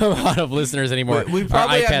our amount of listeners anymore. We Our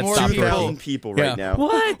probably had iPad more stopped people- working. people right now.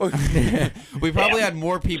 What? We probably had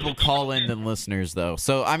more people call in than listeners, though.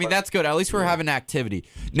 So, I mean, that's good. At least we're having activity.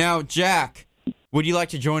 Now, Jack, would you like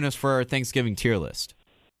to join us for our Thanksgiving tier list?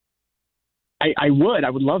 I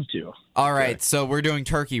would love to. All right, so we're doing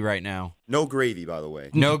turkey right now. No gravy, by the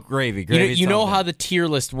way. No gravy. You Gravy's know something. how the tier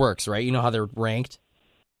list works, right? You know how they're ranked?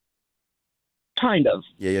 Kind of.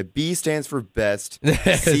 Yeah. B stands for best.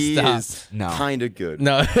 C Stop. is No. kind of good.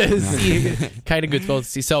 No, kind of good spelled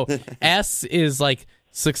C. So S is like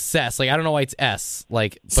success. Like I don't know why it's S.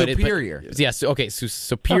 Like but Superior. Yes. Okay. So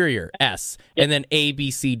superior S, and then A,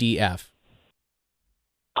 B, C, D, F.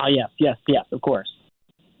 Yes, of course.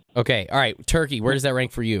 Okay. All right. Turkey. Where does that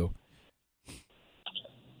rank for you?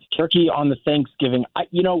 Turkey on the Thanksgiving. I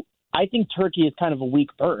think turkey is kind of a weak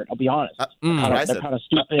bird. I'll be honest. They're kind of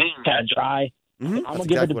stupid, kind of dry. Mm-hmm. I'm gonna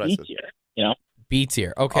give it a B tier. B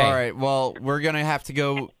tier. Okay. All right, well, we're going to have to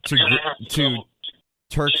go to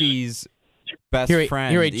turkey's best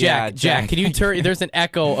friend. Here, wait, Jack. Yeah, Jack, can you turn? There's an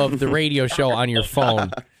echo of the radio show on your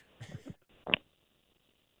phone.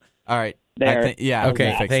 All right. There.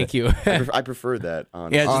 Okay. fix Thank it. you. I prefer that.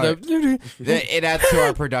 Honestly. Yeah. All Just the, It adds to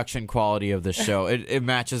our production quality of the show. It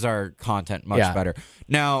matches our content much better.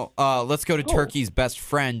 Now, let's go to turkey's best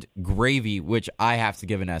friend, gravy, which I have to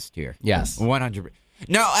give an S tier. yes. 100.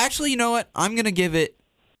 No, actually, you know what? I'm gonna give it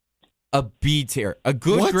a B tier. A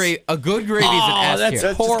good gravy is an S tier.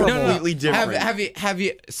 That's horrible. completely different. Have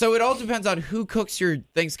you? So it all depends on who cooks your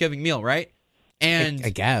Thanksgiving meal, right? And I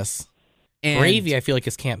guess. and Gravy, I feel like,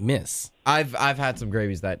 can't miss. I've had some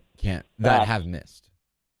gravies that have missed.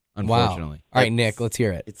 Unfortunately. Wow. All right, Nick, let's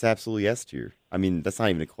hear it. It's absolutely S tier. I mean, that's not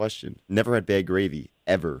even a question. Never had bad gravy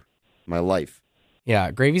ever in my life. Yeah,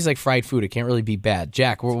 gravy's like fried food. It can't really be bad.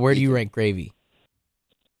 Jack, where do you rank gravy?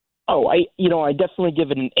 Oh, I definitely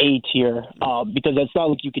give it an A tier because it's not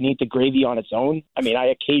like you can eat the gravy on its own. I mean, I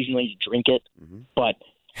occasionally drink it, but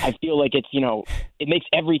I feel like it's, it makes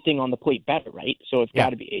everything on the plate better, right? So it's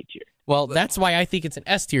got to be A tier. Well, that's why I think it's an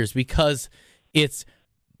S tier, is because it's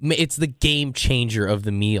it's the game changer of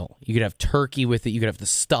the meal. You could have turkey with it. You could have the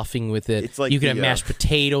stuffing with it. It's like you could have mashed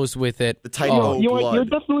potatoes with it. The type you're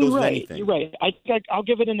definitely right. Anything. You're right. I'll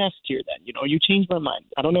give it an S tier then. You changed my mind.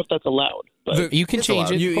 I don't know if that's allowed. But You can change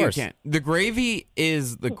it, of course. You can. The gravy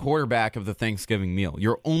is the quarterback of the Thanksgiving meal.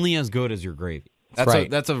 You're only as good as your gravy. That's right.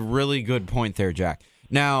 That's a really good point there, Jack.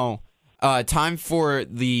 Now, time for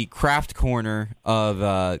the craft corner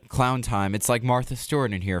of Clown Time. It's like Martha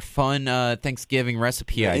Stewart in here. Fun Thanksgiving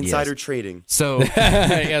recipe ideas. Insider trading. So, yeah,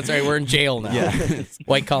 that's right. We're in jail now. Yeah.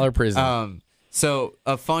 White collar prison. So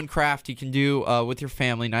a fun craft you can do with your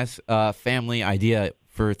family. Nice family idea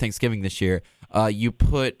for Thanksgiving this year. You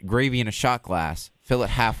put gravy in a shot glass, fill it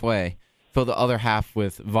halfway, fill the other half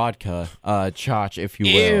with vodka, chotch, if you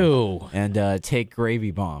will. Ew. And take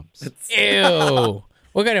gravy bombs. Ew.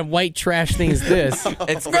 What kind of white trash thing is this?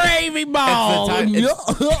 It's gravy balls.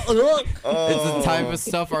 It's the type of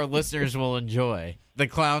stuff our listeners will enjoy. The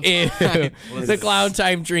Clown Time. The Clown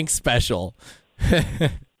Time drink special. Okay.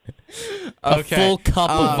 A full cup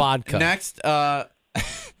of vodka. Next,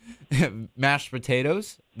 mashed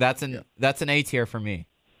potatoes. That's an A tier for me,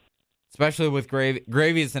 especially with gravy.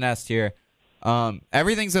 Gravy is an S tier.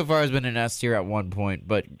 Everything so far has been an S tier at one point,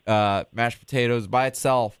 but mashed potatoes by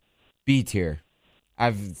itself, B tier.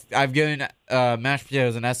 I've given mashed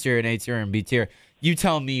potatoes an S tier, an A tier, and B tier. You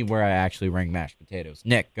tell me where I actually rank mashed potatoes.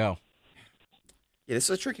 Nick, go. Yeah, this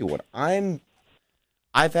is a tricky one.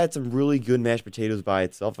 I've had some really good mashed potatoes by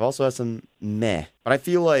itself. I've also had some meh. But I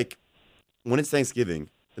feel like when it's Thanksgiving,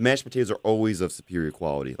 the mashed potatoes are always of superior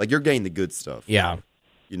quality. Like, you're getting the good stuff. Yeah.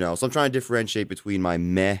 So I'm trying to differentiate between my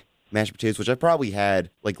meh mashed potatoes, which I probably had,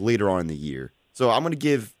 like, later on in the year. So I'm going to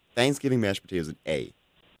give Thanksgiving mashed potatoes an A.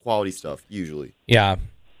 Quality stuff, usually. Yeah.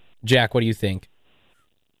 Jack, what do you think?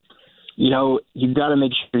 you got to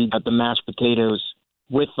make sure you got the mashed potatoes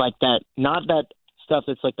with like that, not that stuff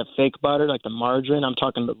that's like the fake butter, like the margarine. I'm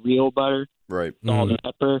talking the real butter, right? Salt and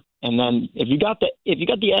pepper, and then if you got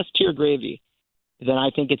the S tier gravy, then I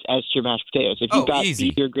think it's S tier mashed potatoes. If you got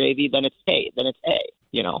B tier gravy, then it's A.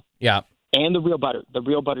 Yeah. And the real butter. The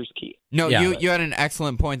real butter's key. No, you had an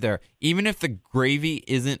excellent point there. Even if the gravy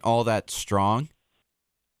isn't all that strong,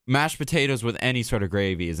 mashed potatoes with any sort of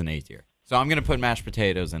gravy is an A tier. So I'm going to put mashed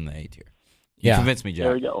potatoes in the A tier. You convinced me, Jack.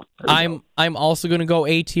 There we go. I'm also going to go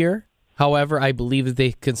A tier. However, I believe that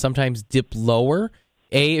they can sometimes dip lower.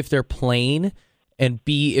 A, if they're plain, and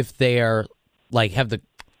B, if they are like have the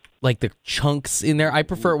chunks in there. I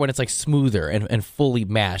prefer it when it's like smoother and fully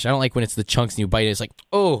mashed. I don't like when it's the chunks and you bite it. It's like,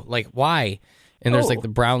 oh, like why? And there's like the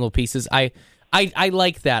brown little pieces. I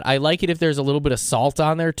like that. I like it if there's a little bit of salt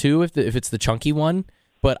on there too, if it's the chunky one.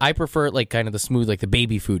 But I prefer it like kind of the smooth, like the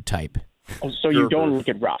baby food type. So you don't like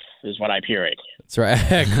it rough, is what I'm hearing. That's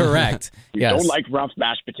right. Correct. You don't like rough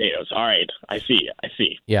mashed potatoes. All right. I see.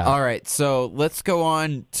 Yeah. All right. So let's go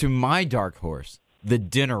on to my dark horse, the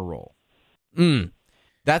dinner roll.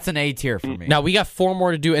 That's an A tier for me. Now, we got 4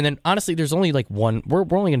 more to do, and then, honestly, there's only like one. We're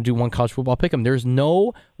only going to do one college football pick'em. There's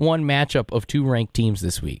no one matchup of 2 ranked teams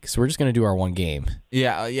this week, so we're just going to do our one game.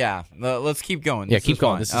 Yeah. Let's keep going. Yeah, keep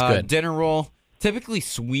going. This is good. Dinner roll, typically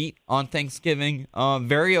sweet on Thanksgiving,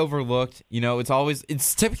 very overlooked.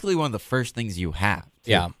 It's typically one of the first things you have.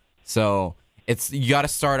 Too. Yeah. So you got to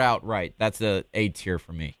start out right. That's a A tier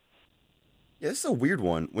for me. Yeah, this is a weird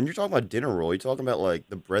one. When you're talking about dinner roll, you're talking about like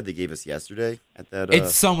the bread they gave us yesterday at that.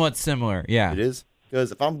 It's somewhat similar, yeah. It is?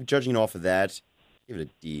 Because if I'm judging it off of that, give it a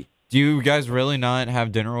D. Do you guys really not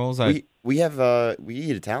have dinner rolls? We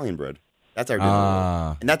eat Italian bread. That's our dinner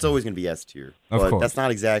roll, and that's always going to be S tier. Of course. That's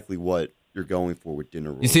not exactly what you're going for with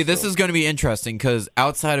dinner rolls. You see, this is going to be interesting because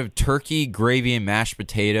outside of turkey, gravy, and mashed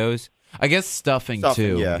potatoes, I guess stuffing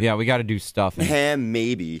too. Yeah, we got to do stuffing. Ham,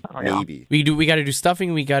 maybe. We got to do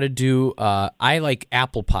stuffing. We got to do. I like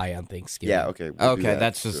apple pie on Thanksgiving. Yeah, okay.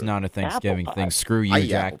 That's just not a Thanksgiving thing. Screw you,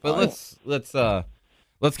 Jack. But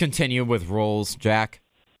let's continue with rolls, Jack.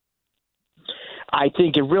 I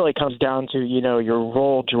think it really comes down to, your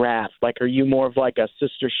roll draft. Like, are you more of like a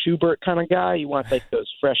Sister Schubert kind of guy? You want like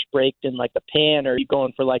those fresh baked in like the pan, or are you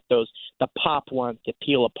going for like the pop ones that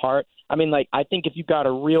peel apart? I mean, like, I think if you got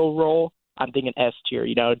a real roll, I'm thinking S tier,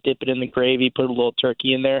 dip it in the gravy, put a little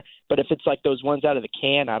turkey in there. But if it's like those ones out of the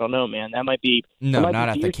can, I don't know, man. That might be not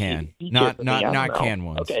out the can. Not can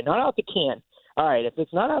ones. Okay, not out the can. All right, if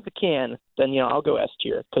it's not out the can, then I'll go S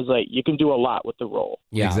tier because like you can do a lot with the roll.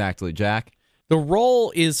 Yeah, exactly, Jack. The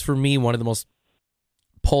roll is for me one of the most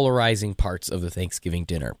polarizing parts of the Thanksgiving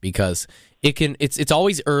dinner because it's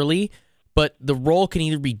always early, but the roll can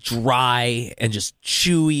either be dry and just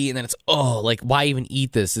chewy, and then it's like why even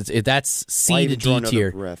eat this? That's C to D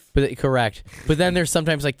tier. But correct. But then there's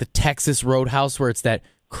sometimes like the Texas Roadhouse where it's that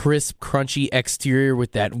crisp, crunchy exterior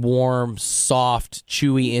with that warm, soft,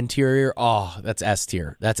 chewy interior. Oh, that's S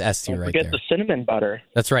tier. That's S tier right there. Forget the cinnamon butter.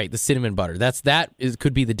 That's right, the cinnamon butter.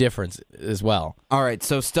 Could be the difference as well. All right,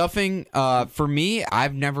 so stuffing, for me,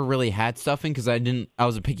 I've never really had stuffing because I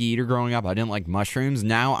was a picky eater growing up. I didn't like mushrooms.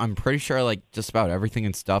 Now I'm pretty sure I like just about everything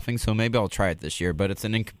in stuffing, so maybe I'll try it this year, but it's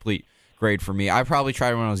an incomplete grade for me. I probably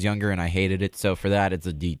tried it when I was younger and I hated it, so for that, it's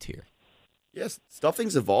a D tier. Yes,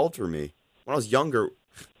 stuffing's evolved for me. When I was younger,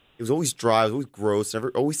 it was always dry, it was always gross,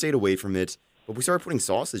 always stayed away from it, but we started putting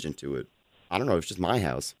sausage into it. I don't know, it's just my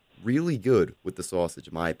house. Really good with the sausage,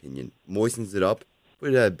 in my opinion. Moistens it up, put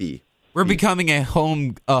it at a B. We're becoming a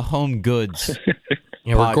home goods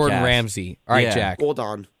Yeah, we're podcast. Gordon Ramsay. All right, Yeah. Jack. Hold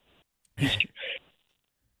on.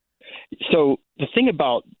 So the thing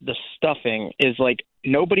about the stuffing is like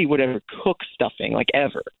nobody would ever cook stuffing like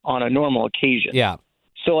ever on a normal occasion. Yeah.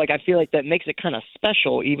 So like I feel like that makes it kind of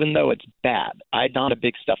special, even though it's bad. I'm not a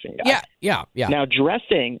big stuffing guy. Yeah. Now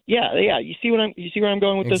dressing, yeah. You see where I'm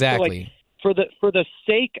going with Exactly. this? So like for the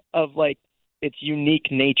sake of like its unique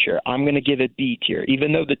nature, I'm going to give it B tier,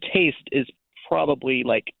 even though the taste is probably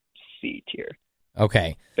like C tier.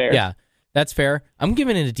 Okay. Fair? Yeah, that's fair. I'm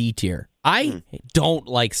giving it a D tier. I don't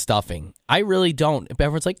like stuffing. I really don't.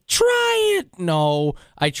 Everyone's like, try it. No,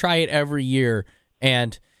 I try it every year,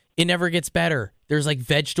 and it never gets better. There's like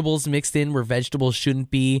vegetables mixed in where vegetables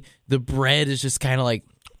shouldn't be. The bread is just kind of like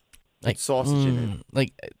Sausage in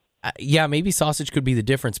it. Yeah, maybe sausage could be the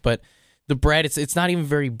difference, but the bread, it's not even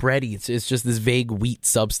very bready. It's just this vague wheat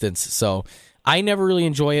substance. So I never really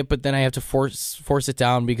enjoy it, but then I have to force it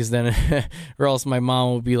down because then, or else my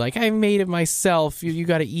mom will be like, I made it myself. You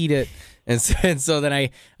got to eat it. And so then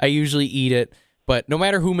I usually eat it. But no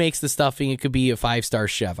matter who makes the stuffing, it could be a 5-star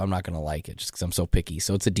chef. I'm not going to like it just because I'm so picky.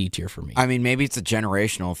 So it's a D tier for me. I mean, maybe it's a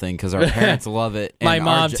generational thing because our parents love it. My and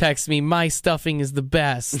mom texts me, my stuffing is the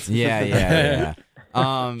best. Yeah.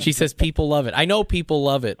 She says people love it. I know people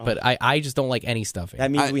love it, but I just don't like any stuffing.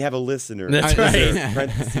 That means we have a listener. That's right.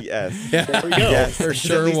 Parentheses S. There we go. Yes, For there's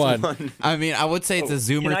sure at least one. I mean, I would say it's a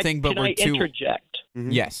Zoomer thing, but can we're I too. interject?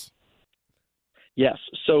 Mhm. Yes. Yes.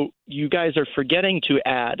 So you guys are forgetting to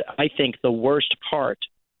add, I think, the worst part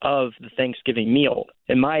of the Thanksgiving meal.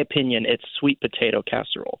 In my opinion, it's sweet potato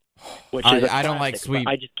casserole, which is I don't like classic, sweet-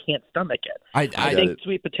 but I just can't stomach it. I I think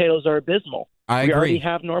sweet potatoes are abysmal. I We agree. already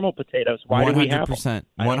have normal potatoes. Why do we have them? 100%.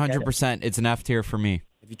 I don't get it. 100%. It's an F tier for me.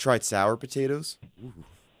 Have you tried sour potatoes? Ooh,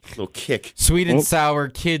 little kick. Sweet and sour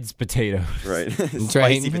kids potatoes. Right. That's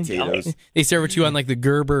Spicy right. potatoes. They serve it to you on like the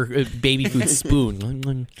Gerber baby food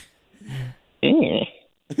spoon. Mm.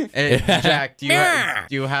 Jack, do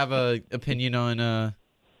you have a opinion on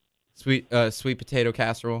sweet potato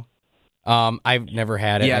casserole? I've never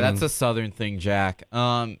had it. Yeah, that's a southern thing, Jack.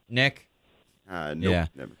 Nick? Nope, Yeah.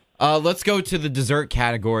 never. Let's go to the dessert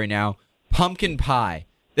category now. Pumpkin pie.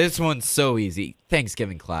 This one's so easy.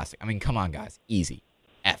 Thanksgiving classic. I mean, come on, guys. Easy.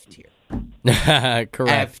 F tier. correct.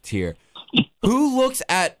 F tier. Who looks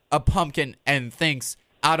at a pumpkin and thinks,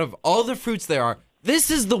 out of all the fruits there are, this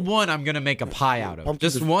is the one I'm going to make a pie out of?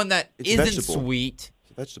 Pumpkin's Just a- one that it's a isn't vegetable. sweet.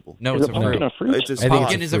 It's a vegetable. No, Is it's a a pumpkin fruit. a fruit? It's a I think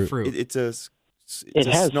Pumpkin it's is a fruit. fruit. It's a It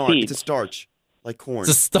has snark. seeds. It's a starch, like corn. It's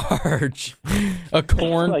a starch. A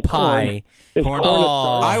corn Like pie. It's Corn- corn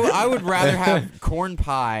Oh. I would rather have corn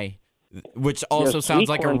pie, which also Yeah, sounds sweet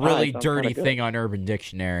like a corn pie really sounds dirty kinda good. thing on Urban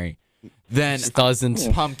Dictionary, than Just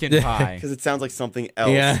doesn't. pumpkin pie. Because it sounds like something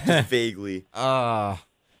else, Yeah. just vaguely.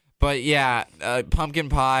 But yeah, pumpkin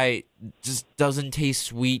pie just doesn't taste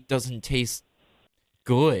sweet, doesn't taste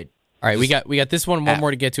good. All right, we got this one F.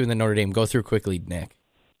 more to get to in the Notre Dame. Go through quickly, Nick.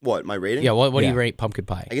 What, my rating? Yeah, what do Yeah. you rate pumpkin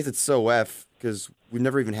pie? I guess it's so F, because we've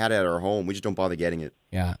never even had it at our home. We just don't bother getting it.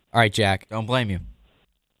 Yeah. All right, Jack. Don't blame you.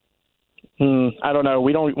 I don't know.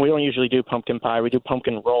 We don't usually do pumpkin pie. We do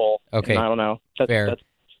pumpkin roll. Okay. And I don't know. Fair.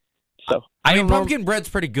 So I mean, don't pumpkin bread's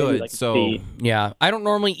pretty maybe good, like so C. Yeah, I don't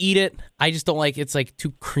normally eat it. I just don't like it's like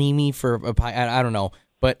too creamy for a pie. I don't know,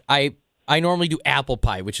 but I normally do apple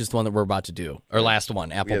pie, which is the one that we're about to do. Our last one,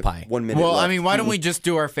 We apple have pie. 1 minute well, left. I mean, why don't we just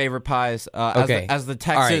do our favorite pies? Okay. As the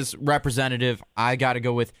Texas representative, I got to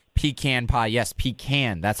go with pecan pie. Yes,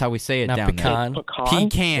 pecan. That's how we say it Not down pecan. Pecan?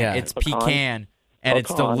 Pecan. Yeah. It's Pecan. pecan, and it's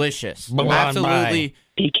Pecan. delicious. Pecan Absolutely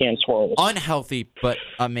Pecan swirls. unhealthy, but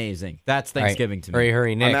amazing. That's All right. Thanksgiving to me.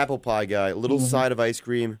 Hurry, I'm Nick. an apple pie guy. A little side of ice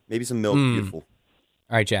cream, maybe some milk. Beautiful.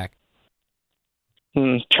 All right, Jack.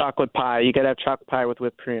 Chocolate pie. You gotta have chocolate pie with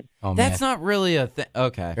whipped cream. Oh man. That's not really a thing.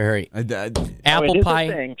 Okay. Hurry. Apple Apple it is pie.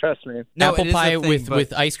 a thing, trust me. No, apple it is a pie thing, with, but-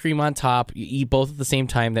 with ice cream on top. You eat both at the same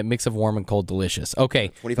time. That mix of warm and cold, delicious. Okay.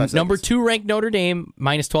 25 Number seconds. 2 ranked Notre Dame,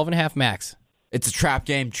 minus 12.5 max. It's a trap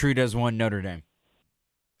game. True does one Notre Dame.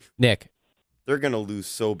 Nick. They're going to lose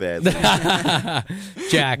so badly.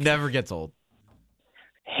 Jack. Never gets old.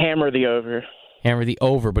 Hammer the over. Hammer the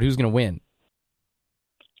over, but who's going to win?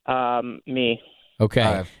 Me. Okay.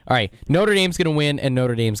 All right. Notre Dame's going to win, and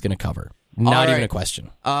Notre Dame's going to cover. Not even a question.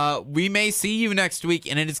 We may see you next week,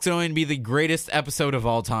 and it's going to be the greatest episode of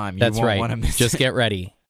all time. That's right. Just get ready.